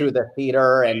delivered to the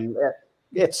theater. And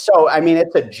it's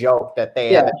a joke that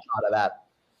they haven't thought of that.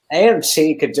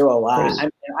 AMC could do a lot. I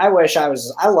mean, I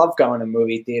love going to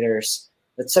movie theaters.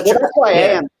 It's such that's why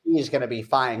AMC is going to be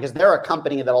fine because they're a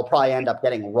company that'll probably end up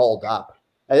getting rolled up.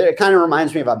 It kind of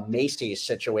reminds me of a Macy's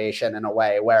situation in a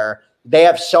way where they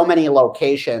have so many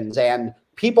locations and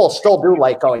people still do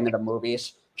like going to the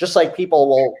movies, just like people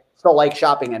will still like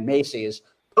shopping at Macy's.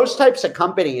 Those types of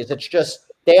companies, it's just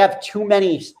they have too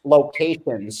many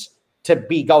locations to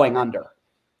be going under.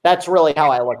 That's really how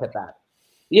I look at that.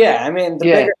 Yeah, I mean, the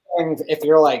bigger thing, if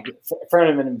you're like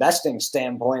from an investing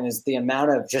standpoint, is the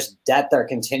amount of just debt they're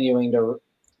continuing to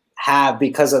have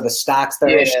because of the stocks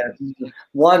they're issuing.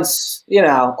 Once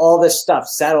all this stuff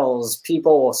settles,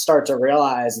 people will start to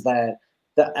realize that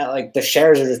the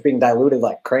shares are just being diluted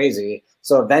like crazy.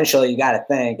 So eventually, you got to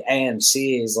think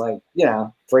AMC is like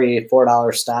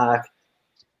 $3-4 stock,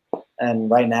 and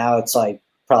right now it's like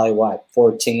probably what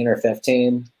 14 or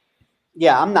 15.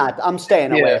 Yeah, I'm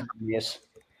staying away from these.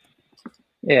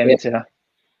 Yeah, me too.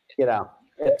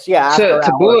 It's after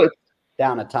Taboola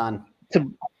down a ton.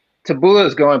 Taboola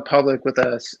is going public with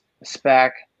a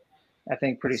SPAC, I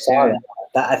think, pretty soon.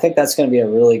 I think that's going to be a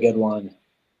really good one.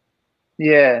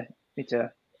 Yeah, me too.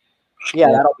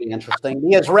 Yeah, that'll be interesting.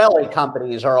 The Israeli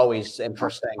companies are always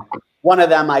interesting. One of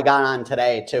them I got on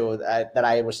today too that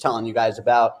I was telling you guys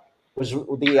about was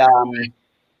the.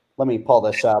 Let me pull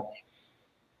this up.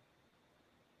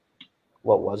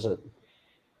 What was it?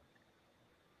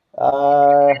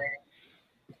 I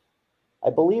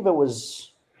believe it was.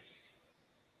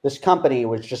 This company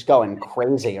was just going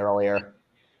crazy earlier.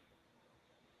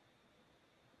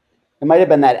 It might have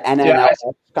been that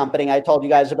NNL company I told you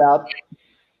guys about.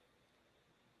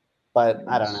 But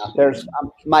I don't know. There's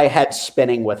my head's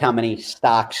spinning with how many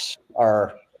stocks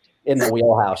are in the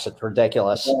wheelhouse. It's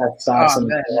ridiculous. Yeah, it's awesome.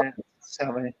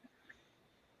 So many.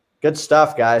 Good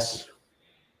stuff, guys.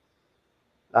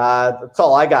 That's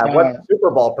all I got. What's the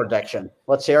Super Bowl prediction?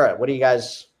 Let's hear it. What do you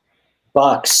guys?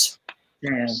 Bucks.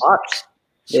 Bucks.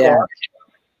 Yeah.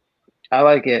 I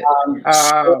like it.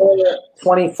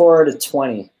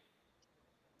 24-20.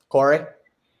 Corey?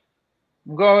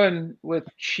 I'm going with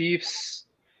Chiefs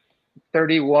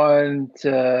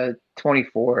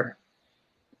 31-24.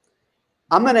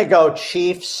 I'm going to go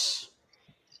Chiefs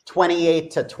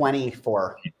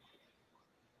 28-24.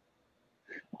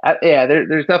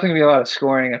 There's definitely gonna be a lot of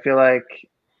scoring. I feel like,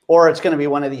 or it's going to be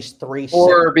one of these 3-6.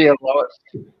 or be a low.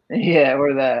 Yeah,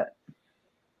 or that.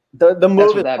 The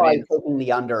move is that probably means. taking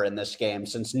the under in this game,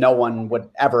 since no one would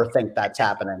ever think that's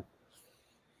happening.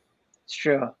 It's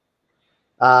true.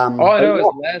 All I know is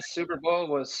last Super Bowl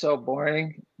was so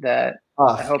boring that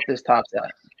I hope this tops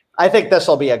that. I think this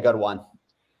will be a good one.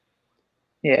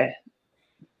 Yeah.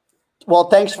 Well,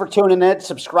 thanks for tuning in.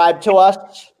 Subscribe to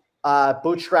us,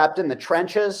 Bootstrapped in the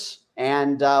Trenches,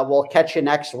 and we'll catch you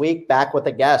next week back with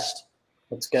a guest.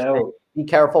 Let's go. Be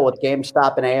careful with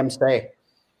GameStop and AMC.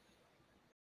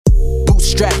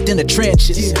 Bootstrapped in the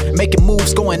trenches, making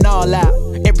moves, going all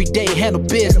out. Every day handle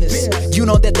business. You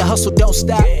know that the hustle don't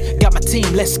stop. Got my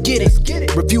team, let's get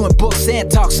it. Reviewing books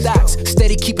and talk stocks.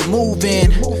 Steady keep it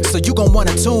moving. So you gon'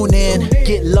 wanna tune in.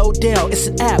 Get Lodell, it's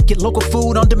an app. Get local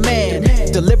food on demand.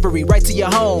 Delivery right to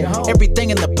your home. Everything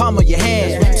in the palm of your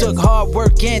hand. Took hard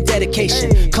work and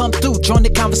dedication. Come through, join the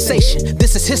conversation.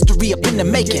 This is history up in the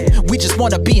making. We just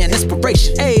wanna be an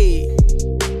inspiration. Hey,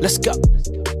 let's go.